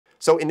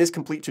So in this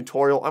complete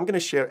tutorial, I'm going to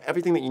share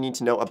everything that you need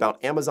to know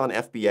about Amazon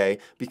FBA,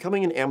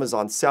 becoming an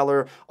Amazon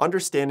seller,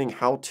 understanding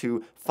how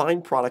to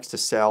find products to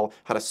sell,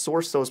 how to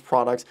source those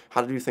products,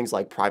 how to do things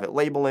like private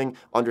labeling,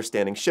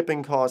 understanding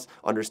shipping costs,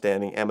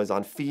 understanding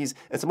Amazon fees,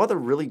 and some other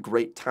really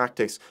great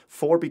tactics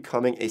for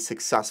becoming a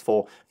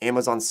successful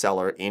Amazon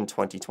seller in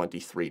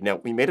 2023. Now,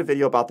 we made a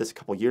video about this a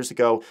couple years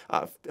ago.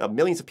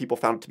 Millions of people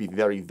found it to be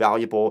very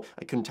valuable.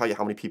 I couldn't tell you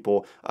how many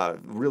people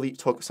really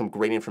took some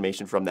great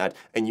information from that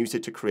and used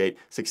it to create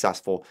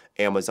successful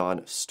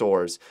Amazon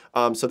stores.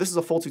 So this is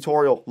a full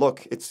tutorial.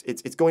 Look,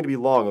 it's going to be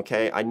long,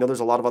 okay? I know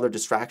there's a lot of other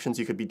distractions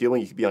you could be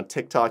doing. You could be on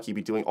TikTok, you could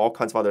be doing all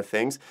kinds of other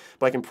things,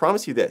 but I can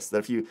promise you this, that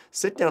if you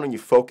sit down and you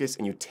focus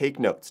and you take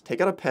notes,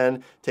 take out a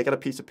pen, take out a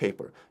piece of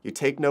paper, you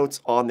take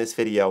notes on this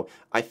video,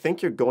 I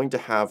think you're going to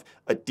have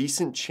a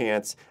decent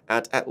chance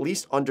at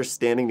least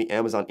understanding the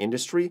Amazon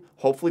industry,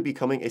 hopefully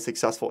becoming a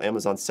successful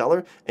Amazon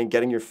seller and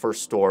getting your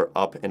first store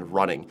up and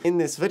running. In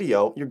this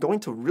video, you're going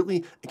to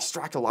really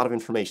extract a lot of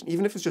information,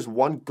 even if it's just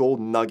one gold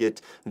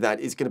nugget that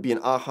is going to be an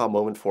aha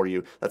moment for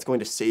you, that's going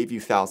to save you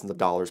thousands of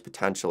dollars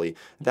potentially.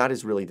 That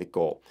is really the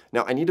goal.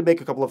 Now, I need to make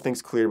a couple of things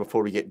clear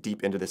before we get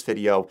deep into this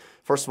video.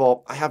 First of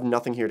all, I have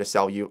nothing here to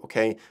sell you,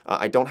 okay?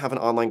 I don't have an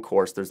online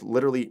course. There's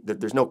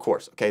no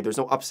course, okay? There's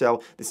no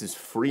upsell. This is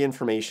free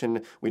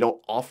information. We don't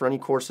offer any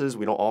courses.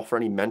 We don't offer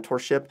any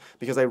mentorship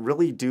because I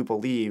really do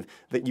believe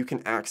that you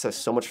can access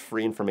so much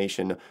free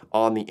information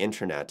on the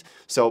internet.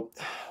 So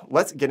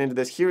let's get into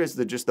this. Here is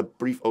just the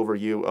brief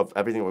overview of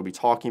everything we'll be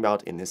talking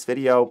about in this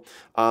video.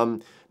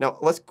 Now,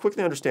 let's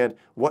quickly understand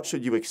what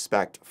should you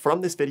expect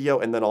from this video,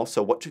 and then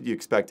also what should you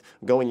expect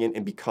going in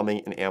and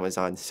becoming an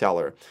Amazon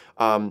seller.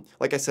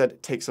 Like I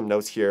said, take some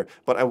notes here,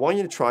 but I want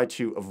you to try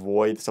to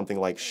avoid something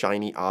like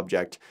shiny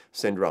object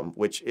syndrome,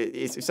 which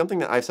is something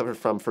that I've suffered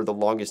from for the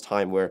longest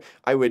time, where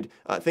I would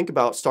think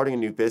about starting a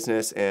new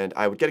business and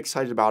I would get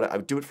excited about it. I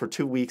would do it for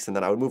 2 weeks and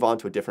then I would move on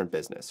to a different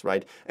business,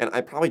 right? And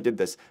I probably did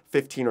this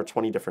 15 or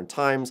 20 different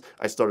times.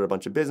 I started a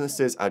bunch of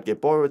businesses. I'd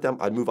get bored with them.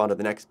 I'd move on to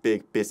the next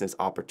big business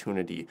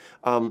opportunity.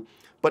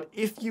 But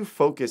if you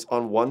focus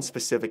on one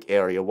specific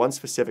area, one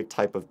specific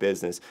type of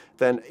business,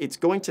 then it's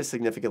going to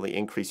significantly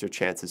increase your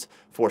chances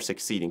for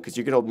succeeding because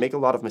you're going to make a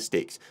lot of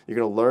mistakes. You're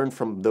going to learn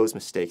from those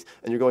mistakes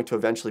and you're going to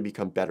eventually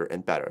become better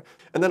and better.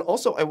 And then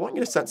also, I want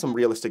you to set some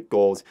realistic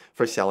goals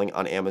for selling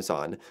on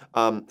Amazon.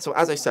 So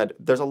as I said,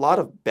 there's a lot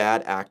of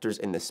bad actors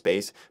in this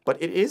space,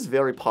 but it is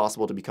very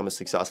possible to become a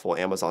successful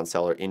Amazon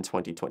seller in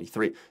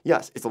 2023.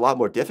 Yes, it's a lot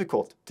more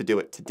difficult to do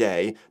it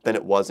today than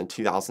it was in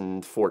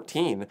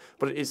 2014,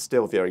 but it is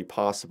still very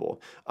possible.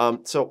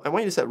 So I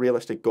want you to set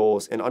realistic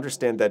goals and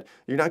understand that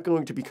you're not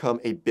going to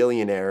become a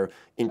billionaire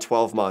in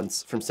 12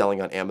 months from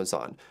selling on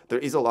Amazon. There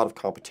is a lot of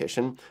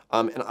competition,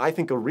 and I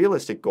think a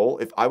realistic goal,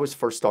 if I was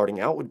first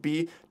starting out, would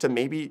be to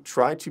maybe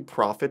try to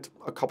profit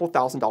a couple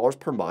 $1,000s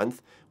per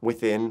month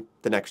within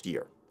the next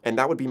year. And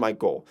that would be my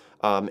goal.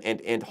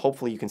 And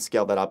hopefully you can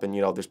scale that up. And,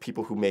 you know, there's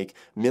people who make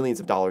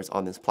millions of dollars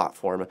on this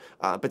platform.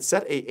 But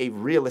set a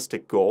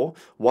realistic goal,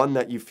 one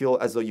that you feel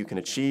as though you can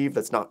achieve,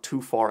 that's not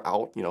too far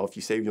out. You know, if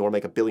you say you want to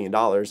make $1 billion,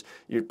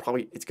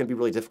 it's going to be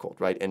really difficult,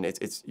 right? And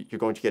you're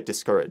going to get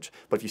discouraged.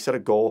 But if you set a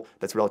goal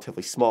that's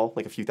relatively small,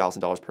 like a few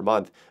 $1,000s per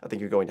month, I think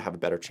you're going to have a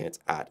better chance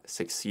at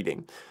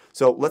succeeding.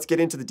 So let's get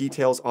into the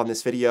details on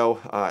this video.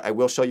 I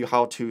will show you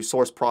how to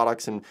source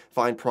products and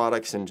find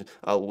products and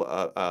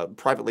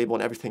private label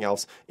and everything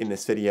else in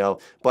this video.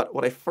 But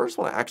what I first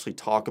want to actually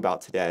talk about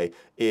today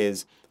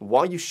is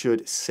why you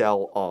should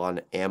sell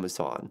on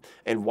Amazon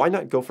and why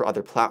not go for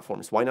other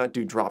platforms? Why not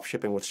do drop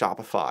shipping with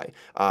Shopify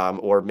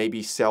or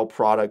maybe sell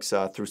products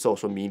through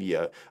social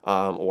media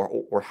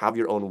or have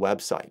your own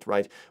website,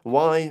 right?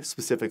 Why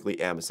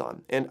specifically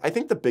Amazon? And I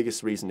think the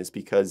biggest reason is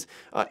because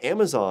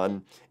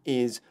Amazon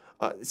is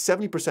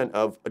 70%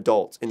 of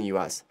adults in the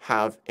US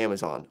have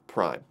Amazon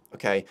Prime,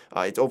 okay?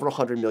 It's over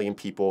 100 million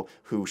people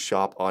who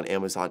shop on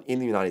Amazon in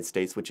the United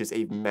States, which is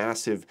a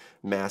massive,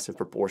 massive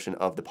proportion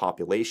of the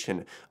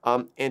population.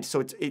 And so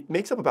it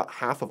makes up about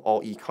half of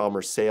all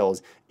e-commerce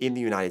sales in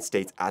the United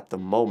States at the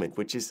moment,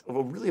 which is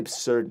a really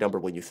absurd number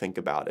when you think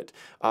about it.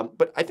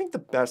 But I think the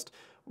best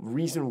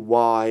reason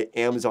why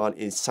Amazon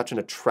is such an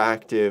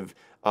attractive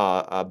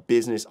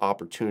business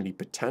opportunity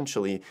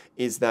potentially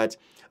is that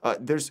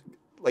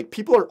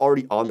people are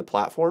already on the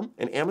platform,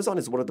 and Amazon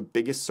is one of the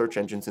biggest search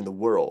engines in the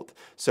world.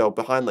 So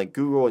behind like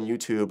Google and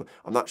YouTube,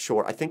 I'm not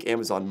sure. I think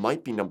Amazon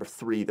might be number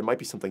 3. There might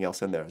be something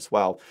else in there as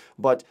well.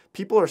 But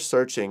people are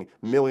searching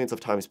millions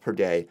of times per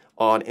day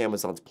on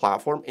Amazon's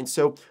platform. And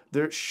so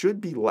there should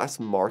be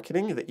less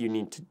marketing that you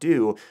need to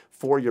do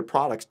for your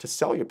products to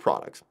sell your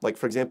products. Like,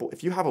 for example,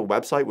 if you have a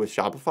website with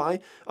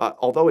Shopify,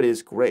 although it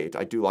is great,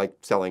 I do like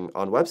selling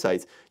on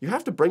websites, you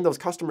have to bring those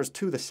customers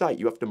to the site.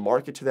 You have to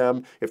market to them.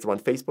 You have to run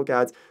Facebook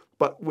ads.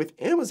 But with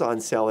Amazon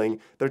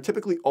selling, they're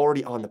typically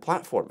already on the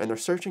platform and they're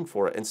searching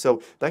for it. And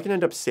so that can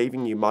end up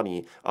saving you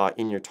money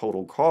in your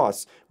total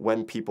costs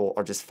when people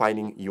are just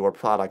finding your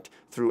product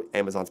through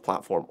Amazon's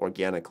platform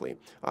organically.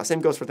 Same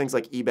goes for things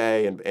like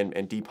eBay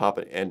and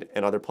Depop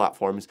and other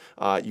platforms.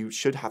 You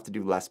should have to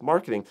do less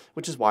marketing,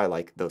 which is why I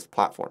like those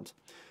platforms.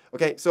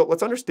 Okay, so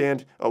let's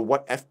understand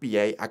what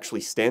FBA actually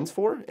stands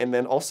for, and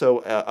then also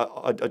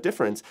a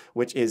difference,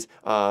 which is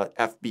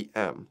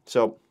FBM.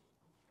 So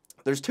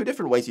there's two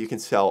different ways you can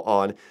sell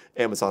on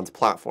Amazon's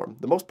platform.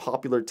 The most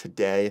popular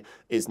today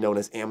is known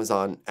as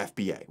Amazon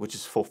FBA, which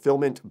is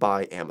fulfillment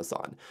by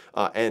Amazon.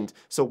 And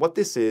so what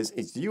this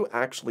is you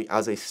actually,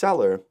 as a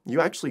seller,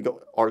 you actually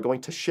are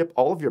going to ship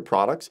all of your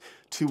products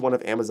to one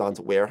of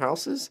Amazon's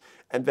warehouses,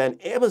 and then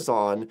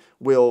Amazon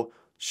will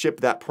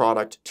ship that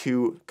product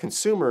to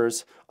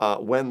consumers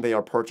when they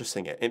are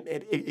purchasing it. And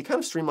it kind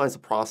of streamlines the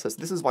process.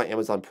 This is why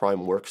Amazon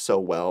Prime works so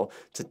well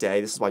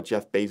today. This is why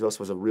Jeff Bezos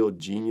was a real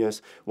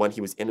genius when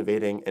he was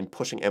innovating and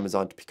pushing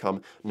Amazon to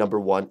become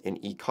 #1 in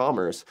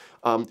e-commerce.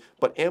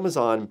 But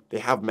Amazon, they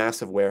have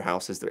massive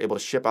warehouses. They're able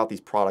to ship out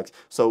these products.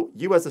 So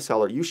you as a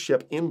seller, you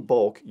ship in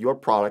bulk your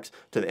products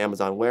to the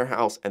Amazon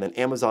warehouse, and then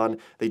Amazon,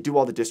 they do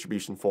all the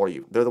distribution for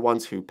you. They're the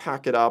ones who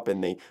pack it up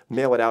and they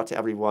mail it out to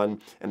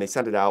everyone and they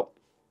send it out.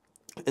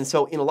 And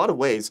so in a lot of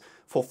ways,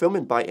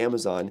 fulfillment by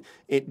Amazon,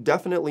 it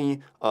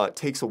definitely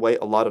takes away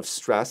a lot of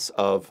stress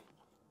of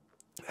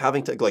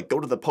having to go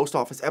to the post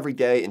office every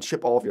day and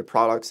ship all of your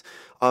products.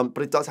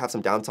 But it does have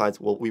some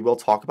downsides. We will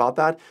talk about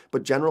that.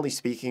 But generally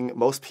speaking,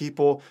 most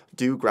people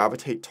do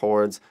gravitate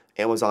towards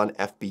Amazon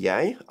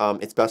FBA.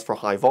 It's best for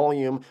high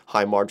volume,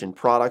 high margin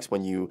products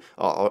when you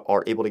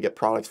are able to get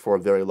products for a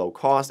very low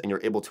cost and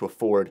you're able to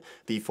afford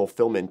the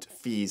fulfillment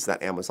fees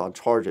that Amazon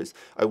charges.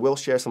 I will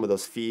share some of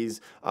those fees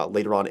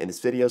later on in this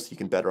video so you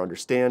can better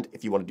understand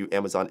if you want to do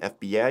Amazon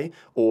FBA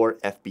or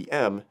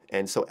FBM.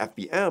 And so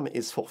FBM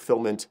is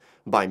fulfillment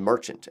by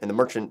merchant, and the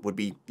merchant would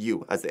be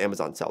you as the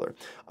Amazon seller.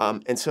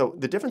 And so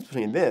the difference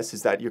between this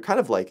is that you're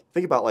kind of like,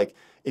 think about like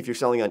if you're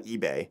selling on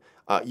eBay,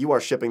 you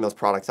are shipping those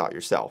products out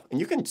yourself. And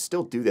you can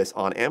still do this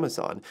on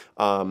Amazon,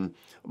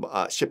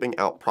 shipping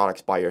out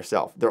products by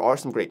yourself. There are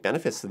some great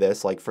benefits to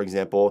this. Like, for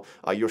example,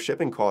 your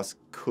shipping costs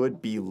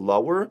could be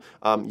lower.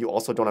 You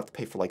also don't have to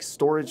pay for like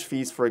storage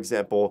fees, for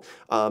example.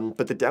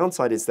 But the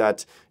downside is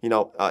that,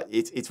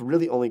 it's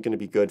really only going to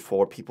be good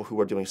for people who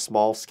are doing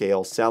small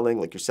scale selling,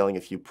 like you're selling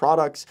a few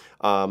products.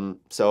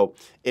 So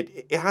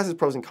it has its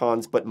pros and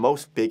cons, but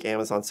most big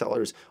Amazon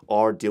sellers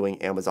are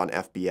doing Amazon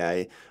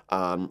FBA.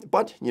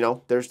 But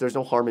there's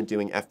no harm in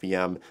doing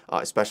FBM,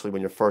 especially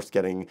when you're first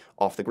getting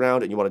off the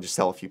ground and you want to just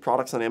sell a few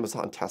products on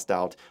Amazon, test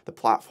out the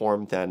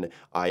platform. Then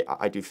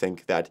I do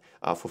think that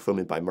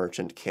fulfillment by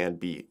merchant can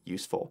be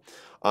useful.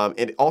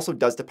 It also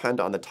does depend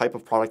on the type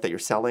of product that you're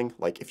selling.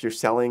 Like if you're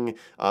selling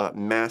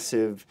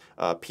massive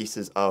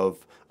pieces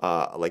of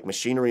like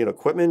machinery and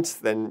equipment,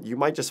 then you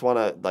might just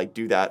want to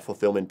do that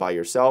fulfillment by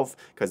yourself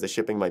because the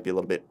shipping might be a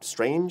little bit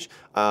strange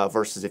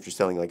versus if you're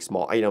selling like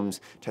small items,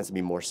 it tends to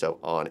be more so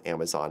on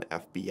Amazon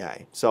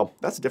FBA. So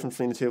that's the difference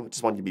between the two. I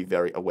just wanted you to be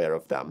very aware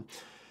of them.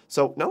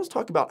 So now let's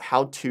talk about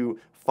how to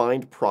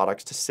find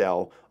products to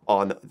sell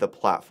on the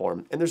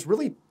platform. And there's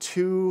really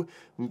two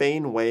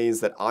main ways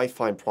that I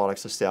find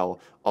products to sell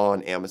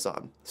on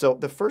Amazon. So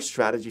the first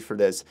strategy for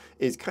this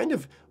is kind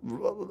of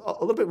a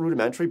little bit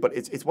rudimentary, but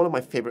it's one of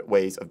my favorite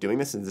ways of doing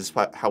this, and this is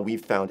how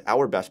we've found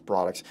our best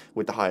products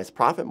with the highest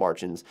profit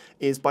margins,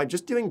 is by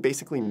just doing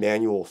basically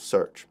manual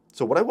search.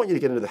 So what I want you to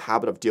get into the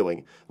habit of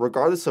doing,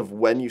 regardless of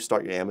when you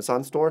start your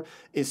Amazon store,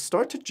 is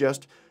start to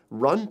just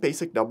run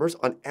basic numbers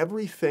on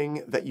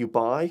everything that you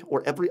buy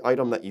or every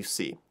item that you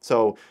see.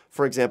 So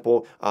for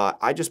example,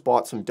 I just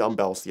bought some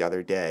dumbbells the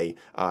other day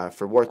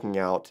for working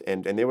out,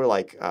 and they were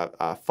like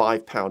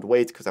 5-pound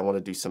weights because I want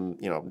to do some,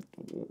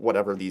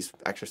 whatever these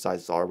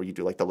exercises are where you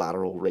do like the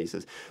lateral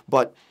raises.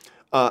 But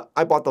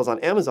I bought those on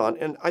Amazon,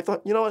 and I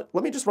thought, you know what,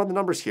 let me just run the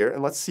numbers here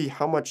and let's see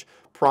how much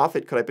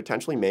profit could I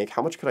potentially make,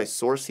 how much could I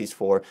source these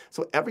for.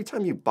 So every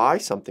time you buy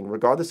something,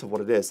 regardless of what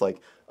it is,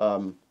 like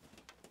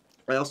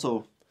I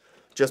also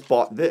just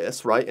bought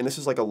this, right? And this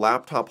is like a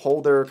laptop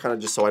holder, kind of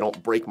just so I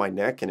don't break my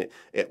neck, and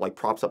it like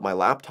props up my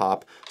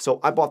laptop. So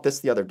I bought this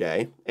the other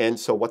day, and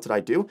so what did I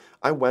do?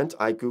 I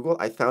Googled,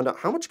 I found out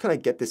how much can I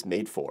get this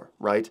made for,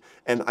 right?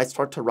 And I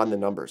start to run the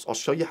numbers. I'll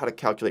show you how to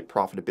calculate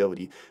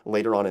profitability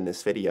later on in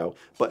this video,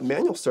 but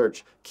manual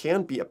search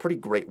can be a pretty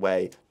great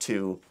way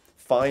to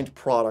find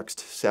products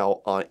to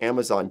sell on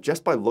Amazon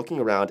just by looking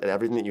around at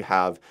everything that you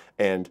have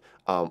and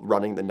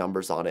running the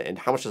numbers on it. And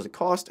how much does it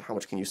cost? How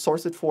much can you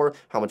source it for?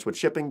 How much would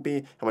shipping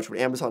be? How much would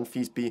Amazon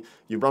fees be?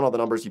 You run all the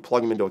numbers, you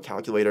plug them into a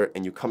calculator,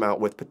 and you come out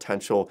with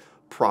potential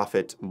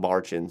profit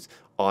margins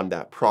on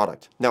that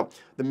product. Now,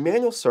 the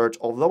manual search,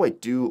 although I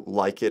do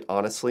like it,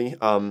 honestly,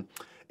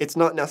 it's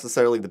not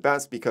necessarily the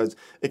best because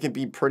it can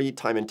be pretty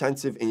time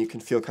intensive and you can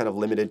feel kind of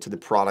limited to the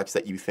products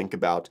that you think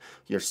about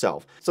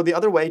yourself. So the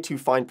other way to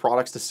find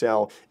products to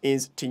sell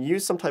is to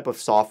use some type of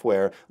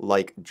software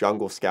like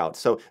Jungle Scout.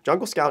 So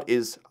Jungle Scout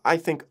is, I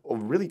think, a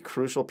really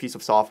crucial piece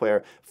of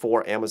software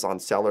for Amazon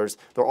sellers.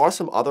 There are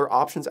some other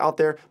options out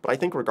there, but I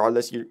think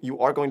regardless, you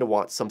are going to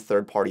want some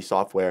third-party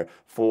software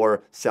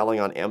for selling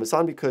on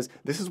Amazon, because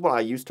this is what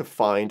I use to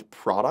find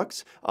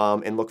products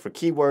and look for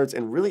keywords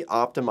and really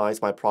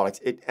optimize my products.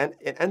 It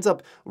ends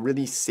up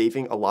really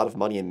saving a lot of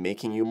money and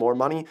making you more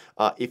money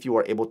if you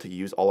are able to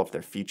use all of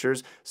their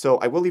features. So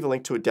I will leave a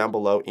link to it down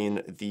below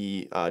in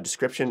the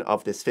description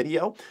of this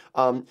video.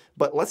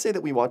 But let's say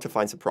that we want to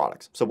find some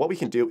products. So what we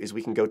can do is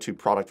we can go to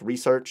product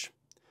research,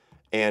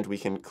 and we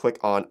can click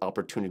on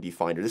Opportunity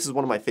Finder. This is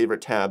one of my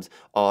favorite tabs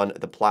on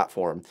the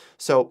platform.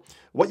 So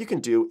what you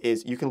can do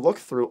is you can look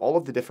through all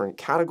of the different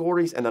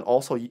categories, and then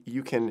also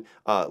you can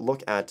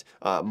look at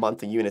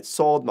monthly units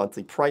sold,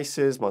 monthly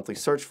prices, monthly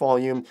search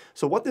volume.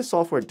 So what this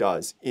software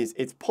does is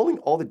it's pulling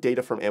all the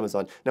data from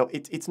Amazon. Now,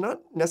 it's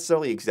not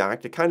necessarily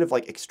exact. It kind of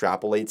like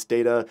extrapolates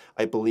data,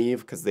 I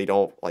believe, because they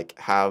don't like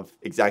have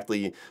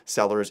exactly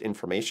sellers'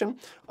 information.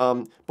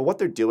 But what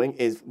they're doing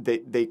is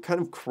they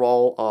kind of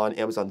crawl on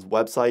Amazon's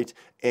website,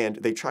 and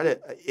they try to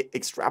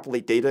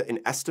extrapolate data and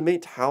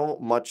estimate how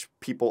much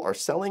people are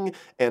selling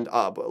and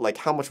like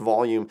how much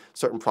volume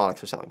certain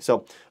products are selling.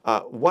 So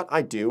what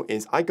I do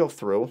is I go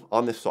through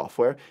on this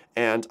software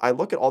and I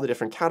look at all the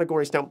different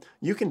categories. Now,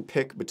 you can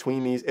pick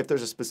between these if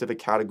there's a specific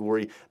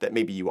category that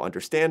maybe you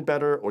understand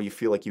better or you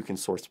feel like you can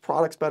source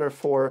products better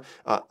for.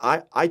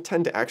 I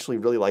tend to actually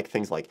really like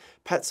things like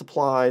pet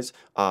supplies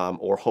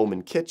or home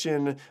and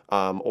kitchen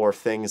or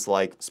things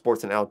like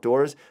sports and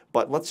outdoors.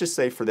 But let's just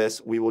say for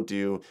this, we will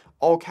do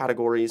all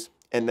categories.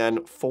 And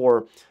then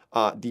for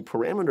the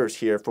parameters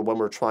here for when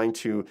we're trying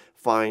to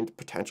find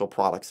potential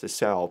products to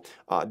sell,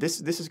 this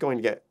is going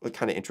to get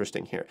kind of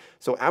interesting here.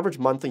 So average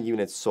monthly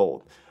units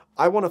sold.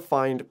 I want to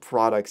find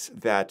products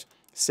that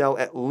sell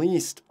at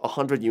least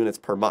 100 units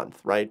per month,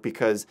 right?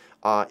 Because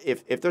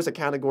if there's a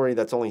category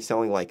that's only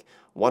selling like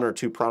 1 or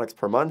 2 products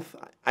per month,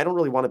 I don't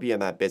really want to be in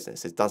that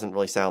business. It doesn't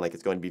really sound like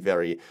it's going to be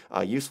very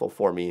useful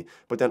for me.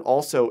 But then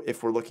also,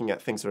 if we're looking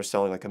at things that are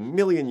selling like 1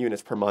 million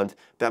units per month,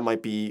 that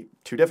might be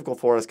too difficult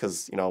for us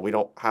because, you know, we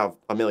don't have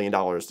 $1 million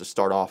to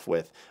start off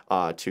with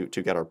to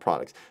get our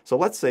products. So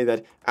let's say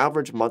that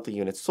average monthly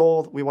units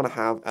sold, we want to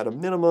have at a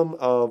minimum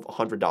of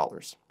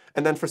 $100.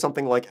 And then for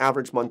something like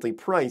average monthly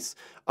price,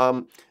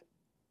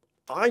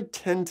 I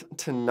tend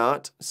to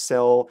not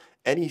sell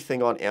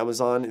anything on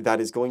Amazon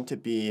that is going to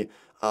be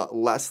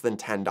less than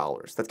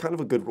 $10. That's kind of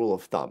a good rule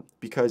of thumb,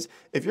 because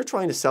if you're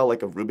trying to sell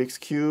like a Rubik's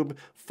Cube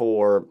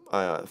for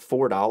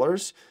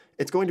 $4,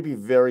 it's going to be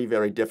very,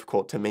 very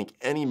difficult to make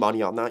any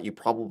money on that. You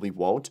probably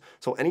won't.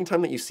 So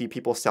anytime that you see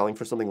people selling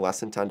for something less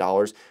than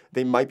 $10,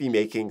 they might be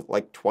making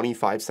like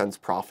 25 cents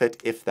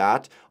profit, if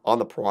that, on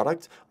the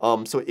product.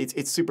 So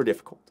it's super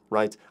difficult,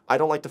 right? I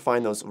don't like to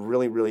find those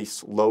really, really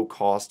low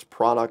cost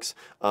products.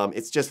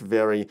 It's just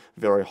very,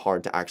 very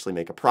hard to actually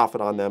make a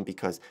profit on them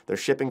because there's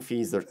shipping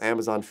fees, there's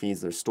Amazon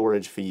fees, there's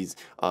storage fees,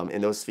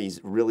 and those fees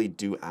really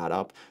do add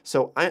up.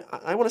 So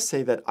I want to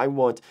say that I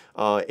want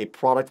a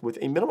product with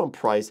a minimum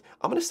price.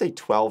 I'm going to say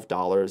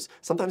 $12.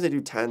 Sometimes I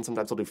do 10,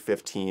 sometimes I'll do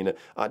 15.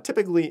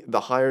 Typically, the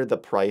higher the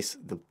price,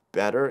 the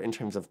better in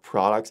terms of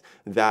products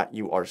that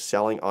you are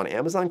selling on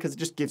Amazon, because it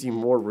just gives you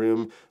more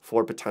room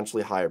for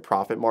potentially higher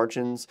profit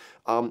margins.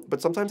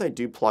 But sometimes I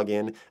do plug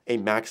in a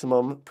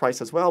maximum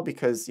price as well,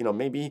 because, you know,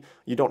 maybe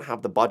you don't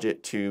have the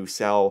budget to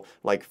sell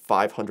like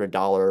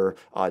 $500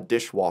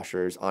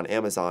 dishwashers on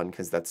Amazon,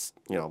 because that's,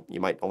 you know, you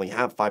might only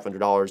have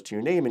 $500 to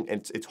your name, and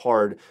it's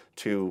hard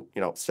to,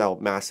 you know, sell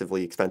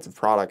massively expensive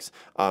products.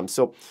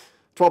 So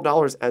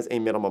 $12 as a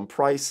minimum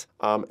price,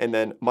 and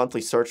then monthly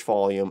search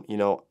volume. You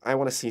know, I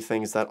want to see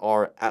things that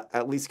are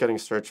at least getting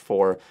searched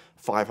for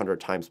 500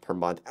 times per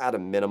month at a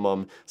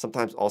minimum.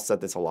 Sometimes I'll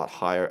set this a lot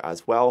higher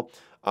as well.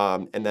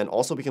 And then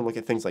also we can look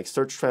at things like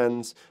search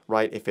trends,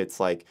 right? If it's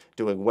like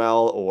doing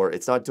well or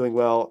it's not doing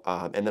well,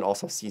 and then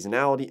also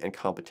seasonality and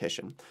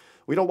competition.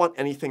 We don't want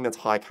anything that's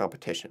high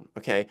competition,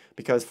 okay?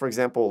 Because, for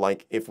example,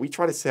 like if we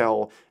try to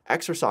sell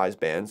exercise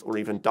bands or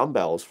even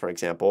dumbbells, for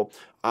example,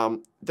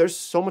 there's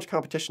so much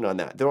competition on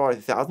that. There are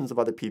thousands of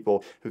other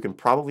people who can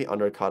probably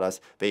undercut us.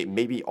 They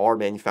maybe are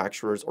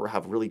manufacturers or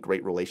have really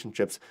great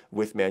relationships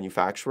with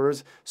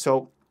manufacturers.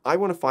 So I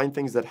want to find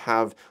things that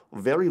have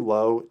very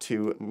low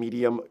to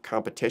medium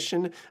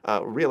competition.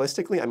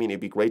 Realistically, I mean, it'd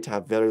be great to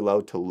have very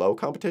low to low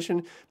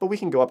competition, but we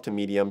can go up to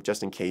medium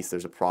just in case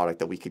there's a product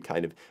that we could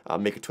kind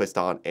of make a twist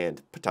on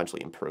and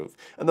potentially improve.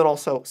 And then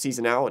also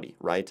seasonality,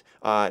 right?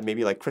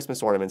 Maybe like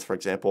Christmas ornaments, for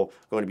example,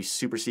 going to be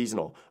super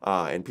seasonal,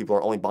 and people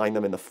are only buying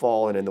them in the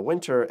fall and in the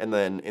winter, and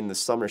then in the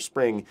summer,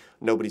 spring,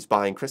 nobody's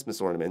buying Christmas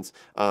ornaments.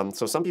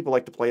 So some people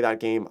like to play that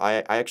game.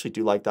 I actually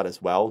do like that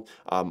as well.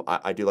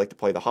 I do like to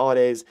play the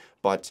holidays,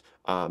 but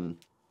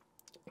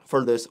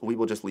For this, we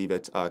will just leave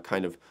it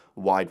kind of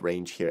wide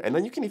range here. And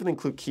then you can even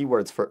include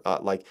keywords for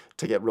like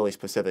to get really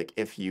specific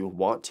if you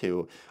want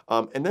to.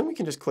 And then we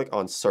can just click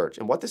on search.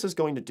 And what this is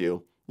going to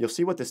do, you'll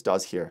see what this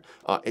does here.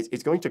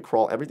 It's going to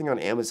crawl everything on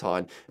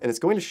Amazon, and it's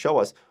going to show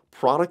us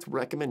product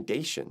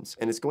recommendations,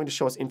 and it's going to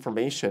show us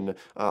information.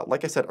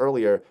 Like I said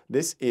earlier,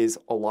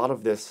 a lot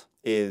of this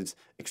is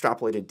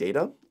extrapolated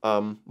data,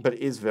 but it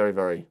is very,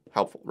 very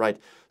helpful, right?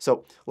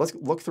 So let's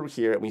look through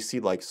here, and we see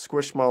like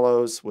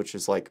Squishmallows, which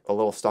is like a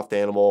little stuffed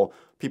animal.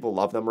 People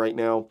love them right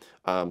now.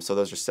 So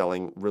those are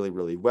selling really,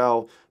 really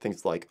well.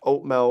 Things like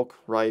oat milk,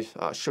 right?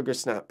 Sugar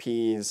snap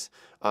peas.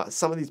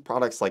 Some of these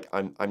products, like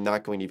I'm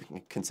not going to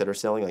even consider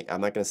selling. Like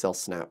I'm not going to sell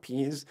snap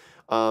peas.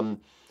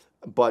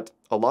 But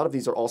a lot of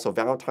these are also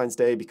Valentine's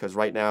Day because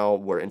right now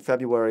we're in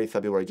February.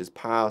 February just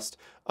passed.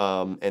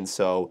 And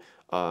so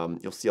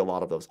you'll see a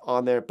lot of those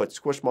on there. But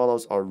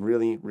Squishmallows are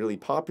really, really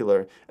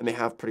popular and they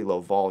have pretty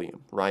low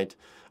volume, right?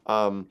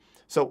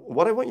 So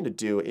what I want you to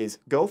do is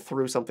go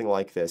through something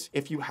like this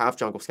if you have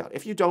Jungle Scout.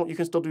 If you don't, you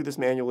can still do this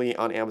manually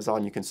on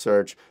Amazon. You can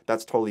search.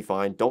 That's totally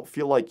fine. Don't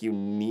feel like you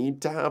need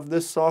to have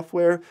this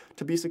software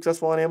to be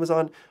successful on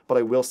Amazon, but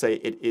I will say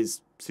it is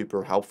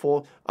super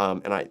helpful,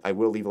 and I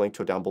will leave a link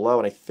to it down below,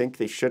 and I think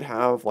they should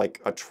have like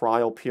a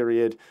trial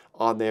period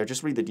on there.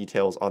 Just read the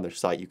details on their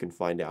site. You can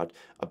find out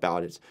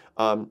about it.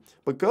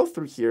 But go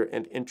through here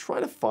and try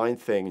to find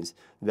things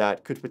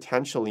that could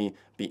potentially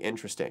be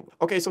interesting.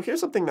 Okay, so here's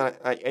something that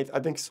I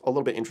think is a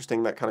little bit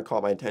interesting that kind of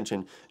caught my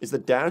attention is the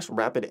Dash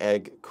Rapid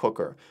Egg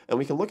Cooker. And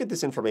we can look at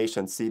this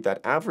information and see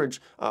that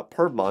average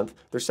per month,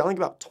 they're selling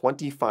about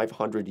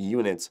 2,500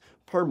 units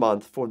per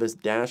month for this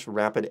Dash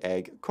Rapid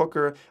Egg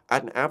Cooker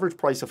at an average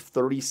price of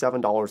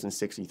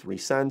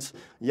 $37.63.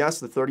 Yes,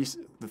 the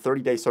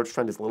 30-day search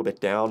trend is a little bit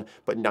down,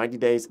 but 90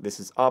 days,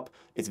 this is up.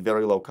 It's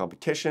very low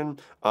competition,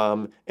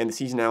 and the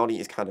seasonality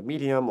is kind of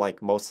medium,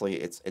 like mostly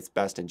it's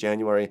best in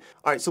January.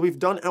 All right, so we've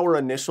done our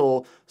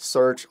initial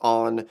search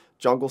on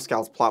Jungle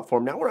Scout's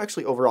platform. Now we're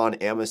actually over on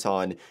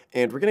Amazon,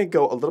 and we're going to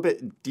go a little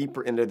bit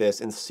deeper into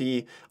this and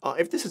see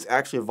if this is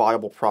actually a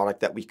viable product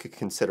that we could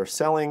consider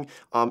selling,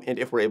 and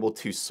if we're able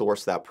to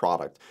source that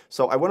product.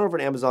 So I went over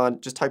to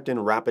Amazon, just typed in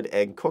Rapid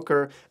Egg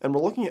Cooker, and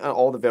we're looking at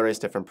all the various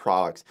different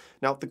products.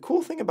 Now, the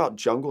cool thing about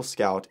Jungle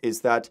Scout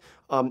is that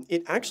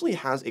it actually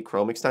has a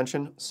Chrome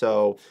extension.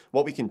 So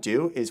what we can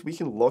do is we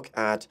can look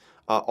at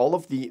all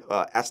of the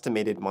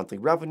estimated monthly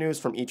revenues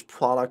from each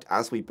product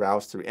as we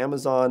browse through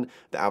Amazon,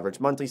 the average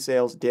monthly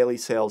sales, daily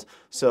sales.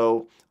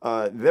 So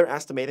they're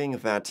estimating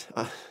that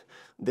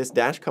this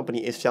Dash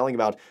company is selling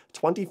about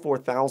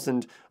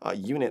 24,000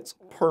 units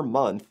per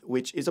month,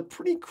 which is a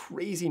pretty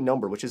crazy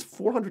number, which is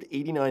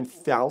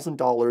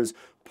 $489,000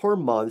 per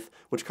month,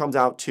 which comes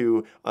out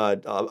to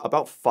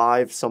about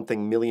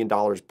 $5-something million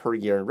per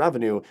year in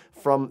revenue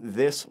from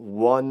this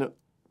one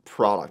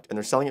product, and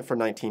they're selling it for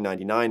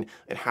 $19.99.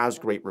 It has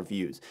great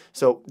reviews.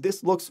 So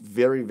this looks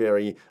very,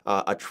 very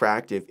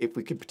attractive if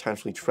we could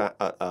potentially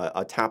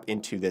tap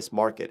into this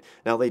market.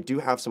 Now, they do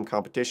have some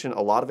competition.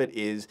 A lot of it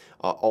is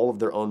all of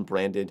their own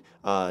branded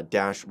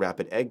Dash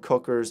Rapid Egg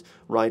Cookers,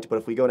 right? But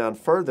if we go down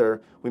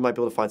further, we might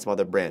be able to find some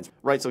other brands,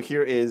 right? So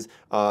here is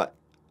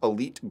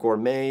Elite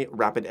Gourmet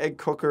Rapid Egg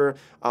Cooker.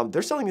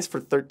 They're selling this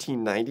for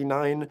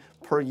 $13.99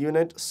 per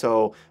unit.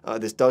 So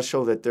this does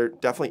show that there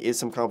definitely is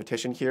some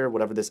competition here,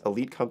 whatever this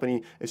Elite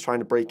company is trying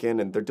to break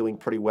in, and they're doing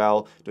pretty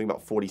well, doing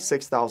about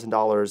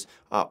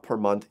 $46,000 per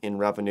month in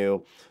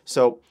revenue.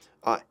 So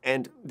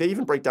and they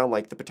even break down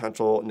like the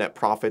potential net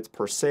profits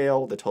per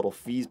sale, the total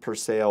fees per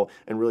sale,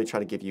 and really try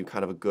to give you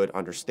kind of a good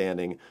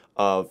understanding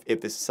of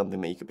if this is something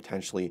that you could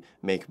potentially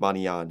make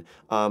money on.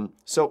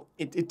 So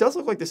it does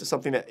look like this is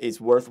something that is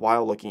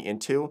worthwhile looking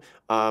into.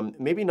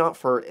 Maybe not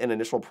for an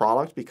initial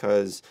product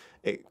because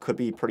it could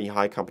be pretty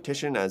high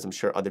competition, as I'm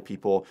sure other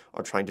people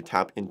are trying to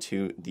tap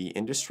into the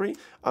industry.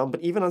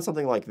 But even on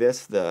something like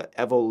this, the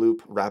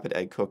Evolup Rapid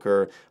Egg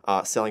Cooker,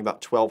 selling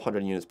about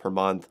 1,200 units per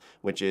month,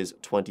 which is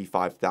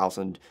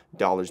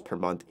 $25,000 per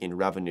month in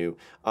revenue.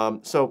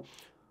 So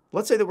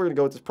let's say that we're going to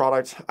go with this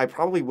product. I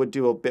probably would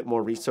do a bit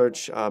more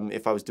research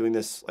if I was doing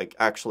this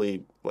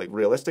actually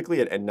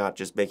realistically and not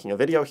just making a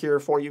video here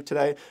for you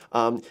today.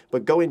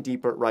 But go in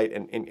deeper, right,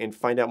 and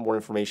find out more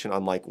information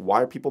on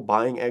why are people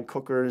buying egg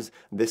cookers,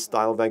 this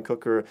style of egg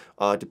cooker?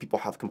 Do people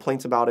have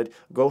complaints about it?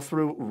 Go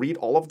through, read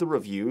all of the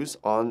reviews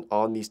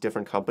on these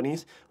different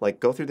companies.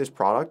 Go through this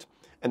product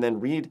and then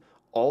read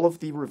all of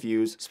the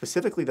reviews,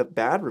 specifically the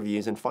bad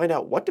reviews, and find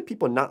out what do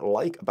people not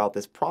like about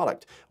this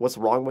product. What's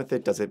wrong with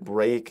it? Does it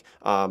break?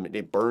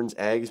 It burns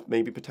eggs,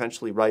 maybe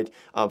potentially, right?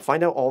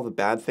 Find out all the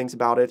bad things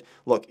about it.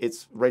 Look,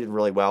 it's rated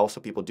really well, so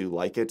people do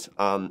like it,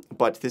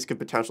 but this could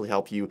potentially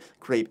help you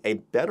create a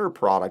better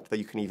product that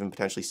you can even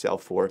potentially sell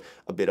for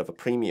a bit of a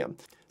premium.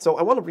 So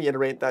I want to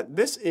reiterate that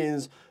this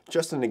is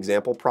just an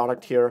example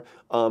product here,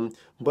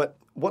 but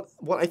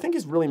what I think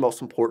is really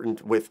most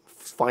important with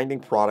finding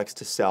products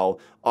to sell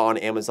on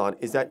Amazon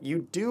is that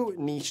you do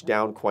niche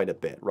down quite a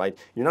bit, right?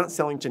 You're not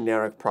selling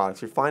generic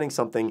products. You're finding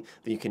something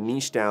that you can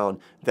niche down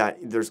that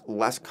there's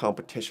less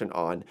competition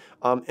on.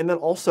 And then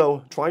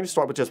also trying to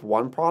start with just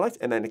one product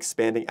and then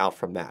expanding out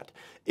from that.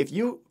 If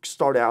you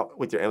start out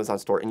with your Amazon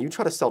store and you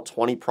try to sell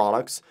 20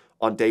 products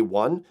on day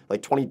one,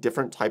 like 20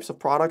 different types of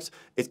products,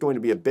 it's going to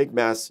be a big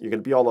mess. You're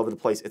going to be all over the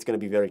place. It's going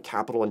to be very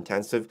capital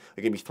intensive.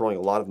 You're going to be throwing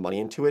a lot of money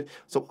into it.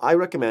 So I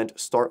recommend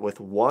start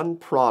with one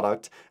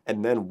product,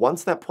 and then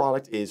once that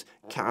product is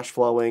cash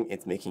flowing,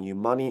 it's making you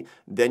money,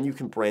 then you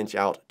can branch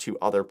out to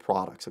other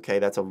products, okay?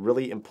 That's a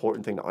really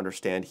important thing to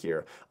understand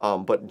here.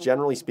 But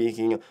generally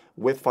speaking,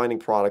 with finding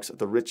products,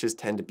 the riches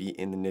tend to be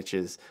in the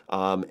niches,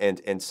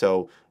 and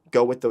so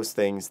go with those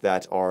things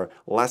that are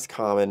less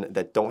common,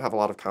 that don't have a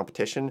lot of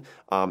competition,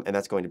 and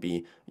that's going to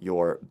be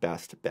your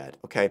best bet,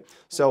 okay?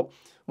 So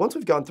once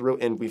we've gone through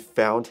and we've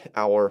found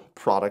our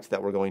product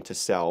that we're going to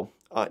sell,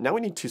 now we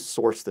need to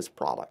source this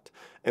product.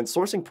 And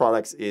sourcing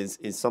products is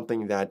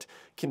something that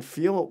can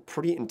feel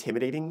pretty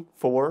intimidating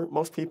for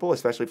most people,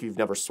 especially if you've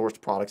never sourced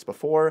products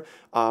before.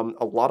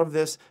 A lot of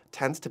this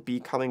tends to be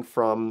coming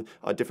from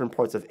different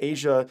parts of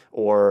Asia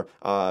or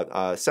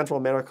Central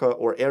America,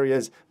 or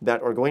areas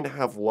that are going to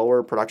have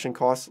lower production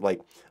costs.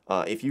 Like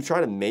if you try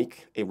to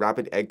make a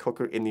rapid egg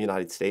cooker in the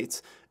United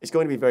States, it's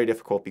going to be very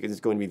difficult because it's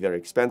going to be very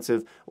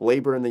expensive.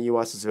 Labor in the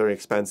US is very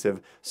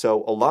expensive.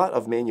 So a lot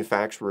of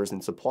manufacturers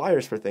and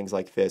suppliers for things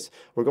like this,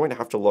 we're going to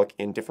have to look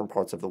in different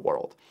parts of the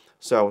world.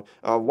 So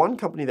one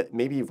company that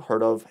maybe you've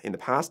heard of in the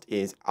past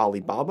is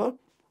Alibaba.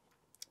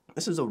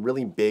 This is a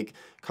really big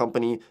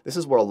company. This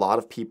is where a lot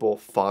of people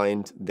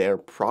find their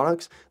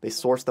products. They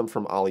source them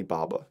from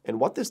Alibaba. And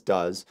what this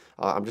does,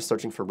 I'm just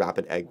searching for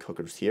rapid egg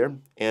cookers here.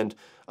 And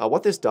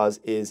what this does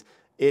is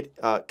it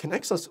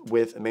connects us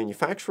with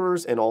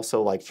manufacturers and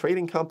also like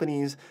trading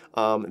companies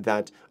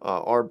that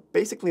are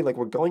basically like,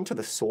 we're going to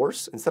the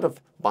source. Instead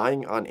of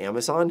buying on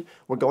Amazon,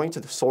 we're going to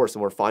the source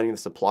and we're finding the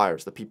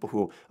suppliers, the people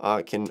who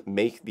can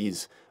make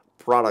these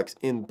products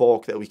in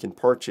bulk that we can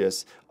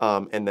purchase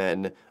and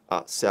then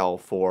sell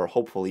for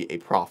hopefully a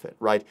profit,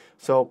 right?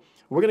 So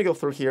we're going to go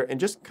through here and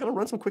just kind of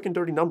run some quick and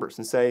dirty numbers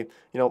and say,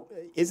 you know,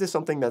 is this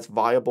something that's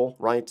viable,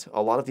 right?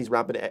 A lot of these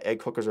rapid egg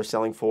cookers are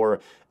selling for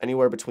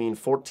anywhere between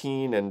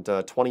 $14 and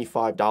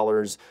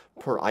 $25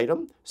 per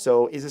item.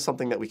 So is this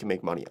something that we can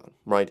make money on,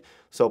 right?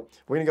 So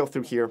we're going to go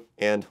through here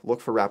and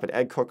look for rapid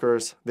egg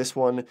cookers. This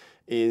one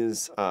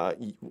is,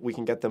 we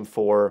can get them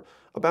for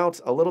about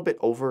a little bit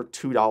over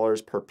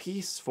 $2 per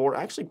piece for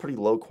actually pretty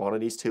low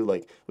quantities too.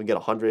 Like we get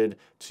 100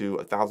 to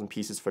 1,000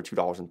 pieces for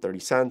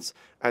 $2.30.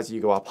 As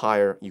you go up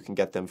higher, you can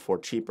get them for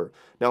cheaper.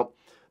 Now,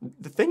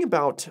 the thing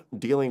about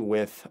dealing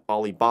with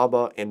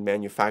Alibaba and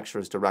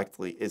manufacturers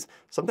directly is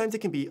sometimes it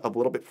can be a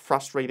little bit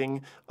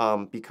frustrating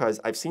because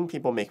I've seen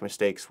people make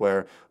mistakes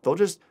where they'll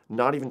just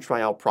not even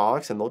try out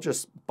products and they'll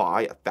just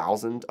buy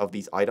 1,000 of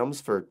these items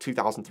for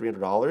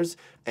 $2,300,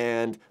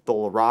 and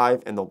they'll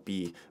arrive and they'll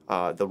be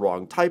the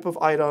wrong type of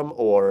item,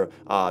 or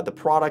the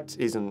product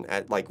isn't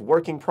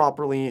working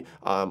properly,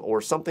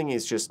 or something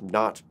is just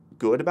not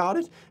good about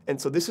it. And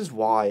so this is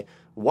why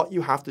what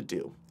you have to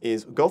do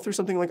is go through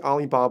something like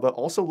Alibaba,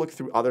 also look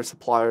through other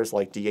suppliers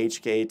like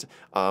DHgate.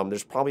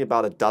 There's probably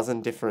about a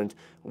dozen different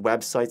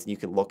websites that you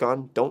can look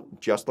on.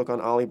 Don't just look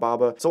on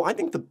Alibaba. So I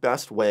think the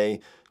best way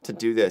to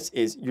do this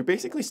is you're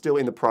basically still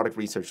in the product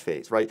research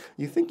phase, right?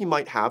 You think you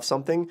might have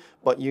something,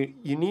 but you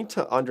need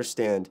to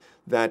understand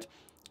that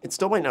it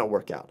still might not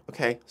work out,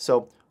 okay?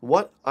 So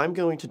what I'm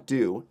going to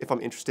do if I'm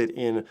interested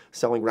in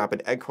selling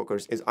rapid egg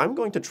cookers is I'm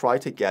going to try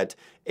to get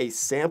a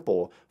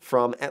sample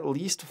from at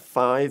least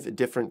 5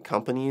 different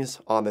companies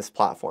on this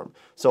platform.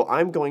 So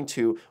I'm going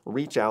to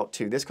reach out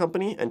to this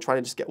company and try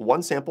to just get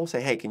one sample,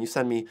 say, hey, can you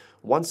send me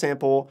one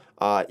sample?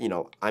 You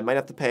know, I might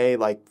have to pay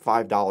like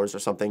 $5 or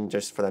something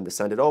just for them to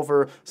send it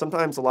over.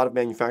 Sometimes a lot of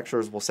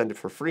manufacturers will send it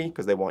for free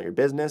because they want your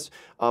business,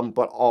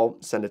 but I'll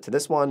send it to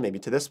this one, maybe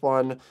to this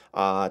one,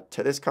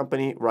 to this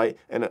company, right?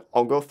 And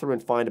I'll go through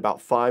and find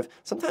about 5.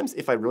 Sometimes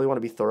if I really want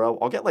to be thorough,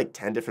 I'll get like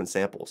 10 different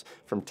samples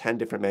from 10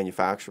 different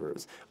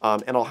manufacturers,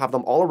 and I'll have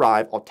them all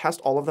arrive. I'll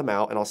test all of them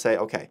out and I'll say,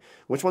 okay,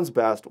 which one's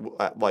best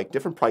at like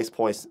different price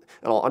points,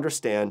 and I'll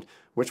understand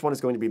which one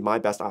is going to be my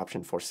best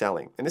option for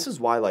selling. And this is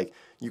why like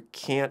you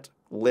can't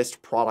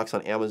list products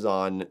on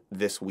Amazon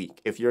this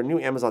week. If you're a new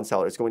Amazon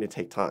seller, it's going to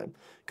take time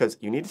because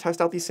you need to test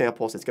out these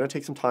samples. It's going to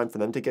take some time for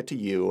them to get to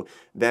you.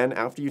 Then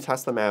after you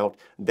test them out,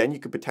 then you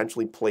could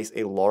potentially place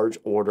a large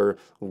order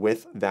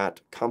with that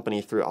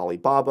company through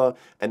Alibaba,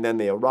 and then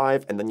they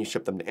arrive, and then you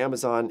ship them to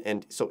Amazon.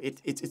 And so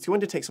it's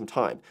going to take some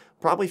time,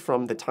 probably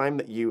from the time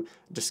that you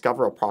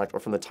discover a product or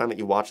from the time that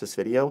you watch this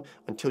video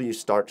until you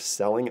start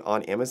selling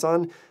on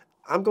Amazon.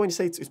 I'm going to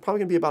say it's probably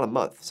going to be about a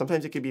month.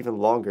 Sometimes it could be even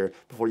longer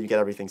before you get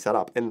everything set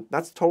up. And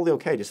that's totally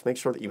okay. Just make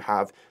sure that you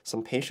have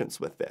some patience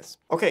with this.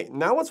 Okay,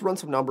 now let's run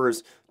some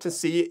numbers to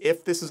see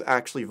if this is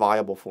actually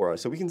viable for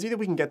us. So we can see that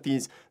we can get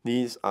these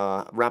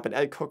rapid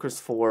egg cookers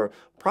for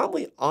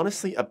probably,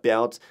 honestly,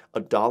 about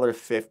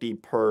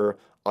 $1.50 per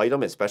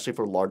item, especially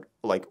for large,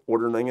 like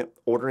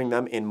ordering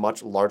them in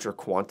much larger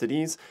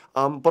quantities.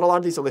 But a lot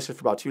of these are listed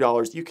for about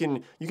 $2. You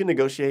can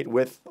negotiate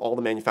with all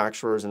the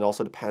manufacturers, and it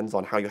also depends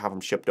on how you have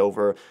them shipped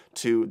over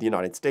to the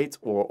United States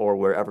or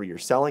wherever you're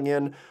selling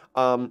in.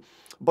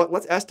 But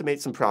let's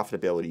estimate some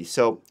profitability.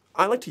 So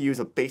I like to use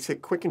a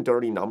basic quick and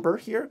dirty number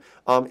here,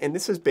 and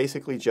this is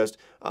basically just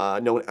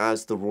known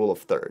as the rule of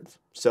thirds.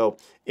 So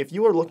if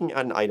you are looking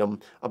at an item,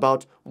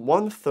 about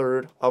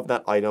 1/3 of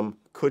that item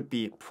could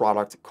be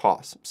product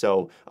cost.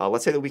 So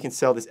let's say that we can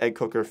sell this egg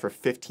cooker for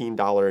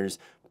 $15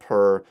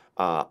 per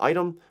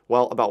item.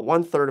 Well, about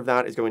 1/3 of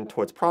that is going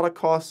towards product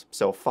costs,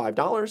 so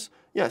 $5.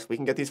 Yes, we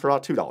can get these for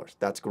about $2.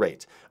 That's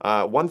great.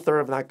 1/3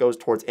 of that goes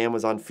towards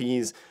Amazon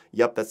fees.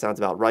 Yep, that sounds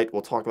about right.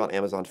 We'll talk about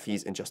Amazon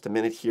fees in just a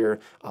minute here,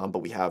 but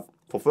we have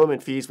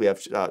fulfillment fees, we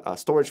have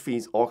storage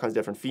fees, all kinds of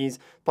different fees.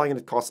 Probably going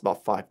to cost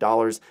about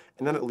 $5,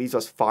 and then it leaves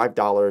us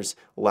 $5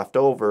 left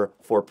over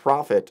for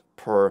profit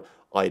per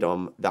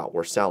item that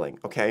we're selling,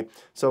 okay?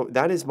 So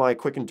that is my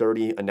quick and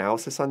dirty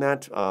analysis on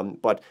that,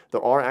 but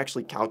there are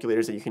actually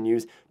calculators that you can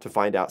use to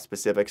find out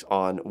specifics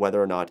on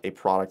whether or not a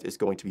product is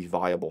going to be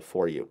viable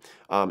for you.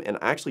 And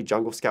actually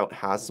Jungle Scout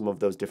has some of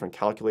those different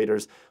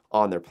calculators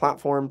on their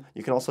platform.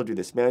 You can also do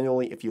this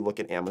manually if you look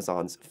at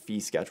Amazon's fee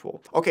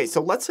schedule. Okay, so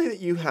let's say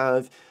that you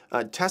have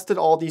tested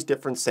all these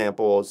different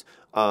samples,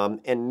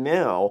 and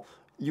now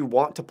you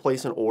want to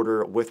place an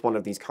order with one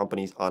of these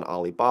companies on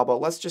Alibaba.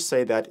 Let's just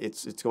say that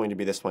it's going to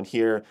be this one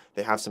here.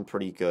 They have some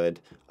pretty good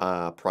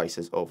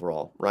prices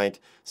overall, right?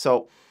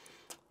 So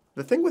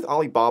the thing with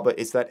Alibaba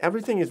is that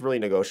everything is really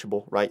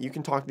negotiable, right? You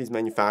can talk to these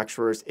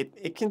manufacturers.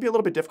 It can be a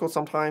little bit difficult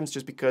sometimes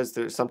just because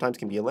there sometimes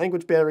can be a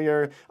language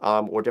barrier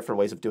or different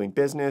ways of doing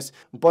business.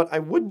 But I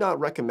would not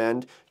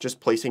recommend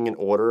just placing an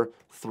order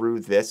through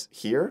this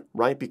here,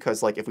 right?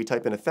 Because like if we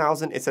type in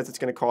 1,000, it says it's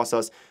going to cost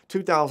us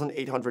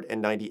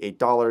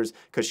 $2,898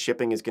 because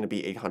shipping is going to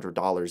be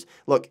 $800.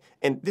 Look,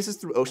 and this is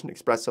through Ocean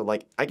Express. So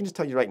like I can just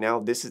tell you right now,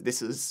 this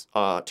is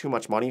too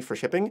much money for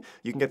shipping.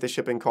 You can get the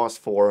shipping cost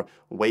for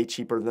way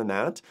cheaper than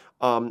that.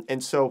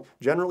 And so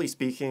generally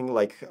speaking,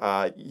 like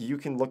you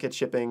can look at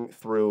shipping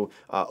through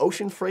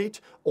ocean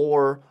freight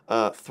or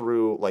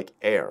through like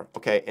air,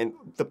 okay? And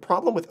the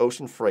problem with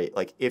ocean freight,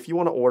 like if you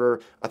want to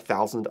order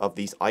 1,000 of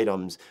these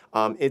items,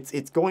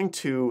 it's going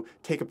to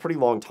take a pretty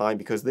long time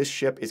because this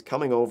ship is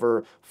coming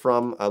over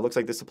from, looks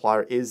like this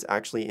supplier is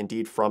actually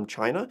indeed from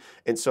China.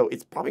 And so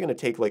it's probably going to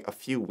take like a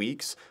few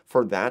weeks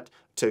for that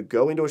to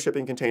go into a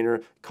shipping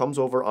container, comes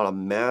over on a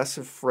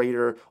massive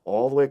freighter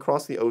all the way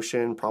across the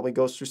ocean, probably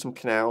goes through some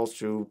canals,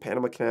 through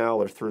Panama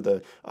Canal or through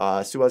the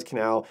Suez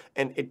Canal,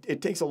 and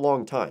it takes a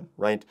long time,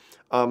 right?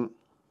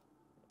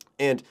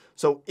 And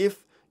so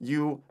if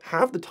you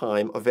have the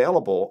time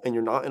available and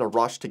you're not in a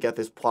rush to get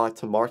this product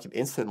to market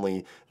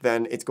instantly,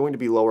 then it's going to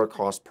be lower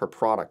cost per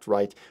product,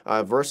 right?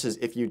 Versus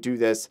if you do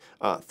this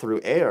through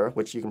air,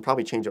 which you can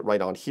probably change it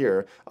right on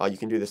here, you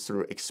can do this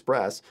through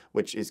Express,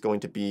 which is going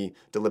to be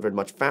delivered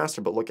much faster,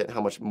 but look at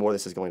how much more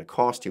this is going to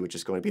cost you, which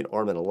is going to be an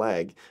arm and a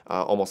leg,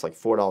 almost like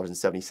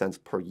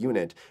 $4.70 per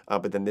unit,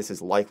 but then this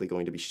is likely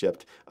going to be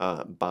shipped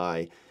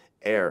by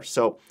air.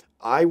 So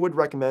I would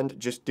recommend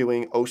just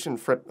doing ocean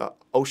freight,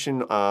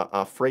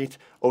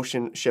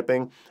 ocean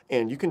shipping,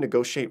 and you can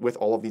negotiate with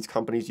all of these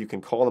companies. You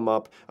can call them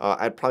up.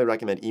 I'd probably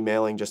recommend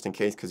emailing just in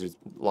case because there's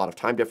a lot of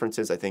time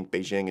differences. I think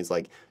Beijing is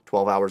like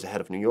 12 hours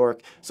ahead of New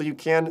York. So you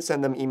can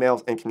send them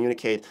emails and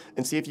communicate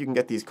and see if you can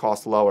get these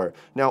costs lower.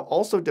 Now,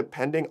 also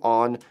depending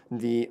on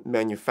the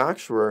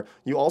manufacturer,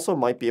 you also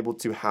might be able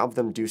to have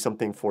them do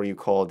something for you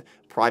called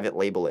private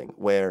labeling,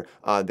 where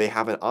they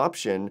have an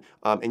option,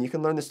 and you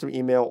can learn this through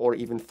email or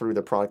even through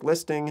the product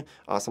listing.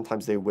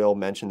 Sometimes they will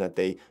mention that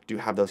they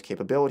do have those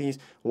capabilities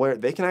where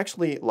they can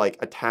actually like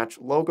attach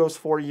logos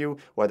for you,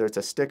 whether it's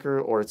a sticker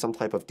or it's some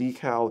type of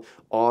decal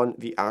on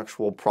the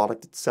actual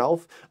product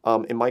itself.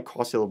 It might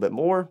cost you a little bit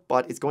more,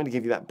 but it's going to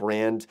give you that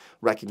brand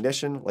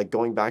recognition. Like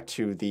going back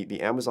to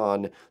the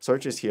Amazon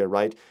searches here,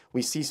 right?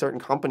 We see certain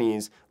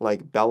companies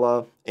like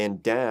Bella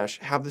and Dash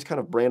have this kind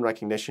of brand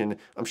recognition.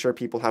 I'm sure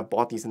people have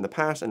bought these in the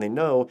past and they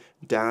know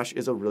Dash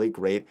is a really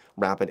great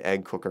rapid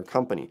egg cooker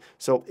company.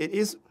 So it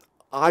is,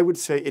 I would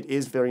say it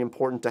is very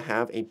important to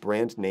have a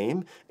brand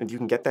name, and if you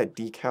can get that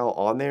decal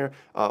on there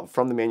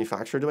from the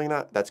manufacturer doing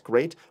that, that's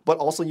great. But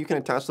also you can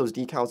attach those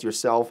decals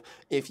yourself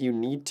if you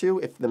need to,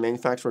 if the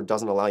manufacturer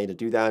doesn't allow you to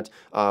do that.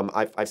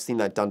 I've seen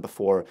that done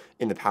before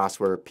in the past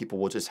where people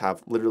will just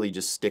have literally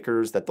just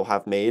stickers that they'll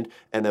have made,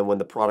 and then when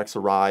the products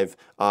arrive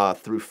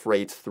through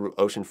freight, through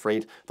ocean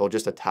freight, they'll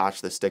just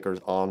attach the stickers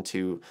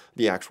onto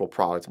the actual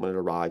product when it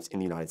arrives in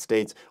the United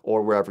States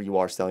or wherever you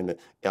are selling it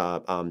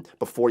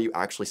before you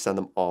actually send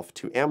them off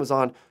to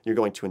Amazon. You're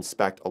going to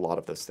inspect a lot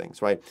of those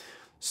things, right?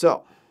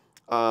 So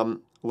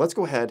let's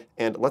go ahead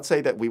and let's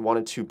say that we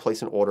wanted to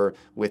place an order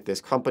with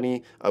this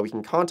company. We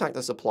can contact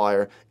the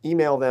supplier,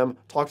 email them,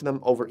 talk to them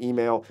over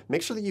email.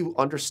 Make sure that you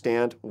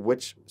understand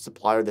which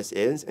supplier this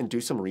is and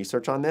do some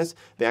research on this.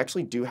 They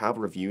actually do have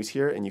reviews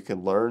here, and you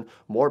can learn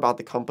more about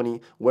the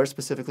company, where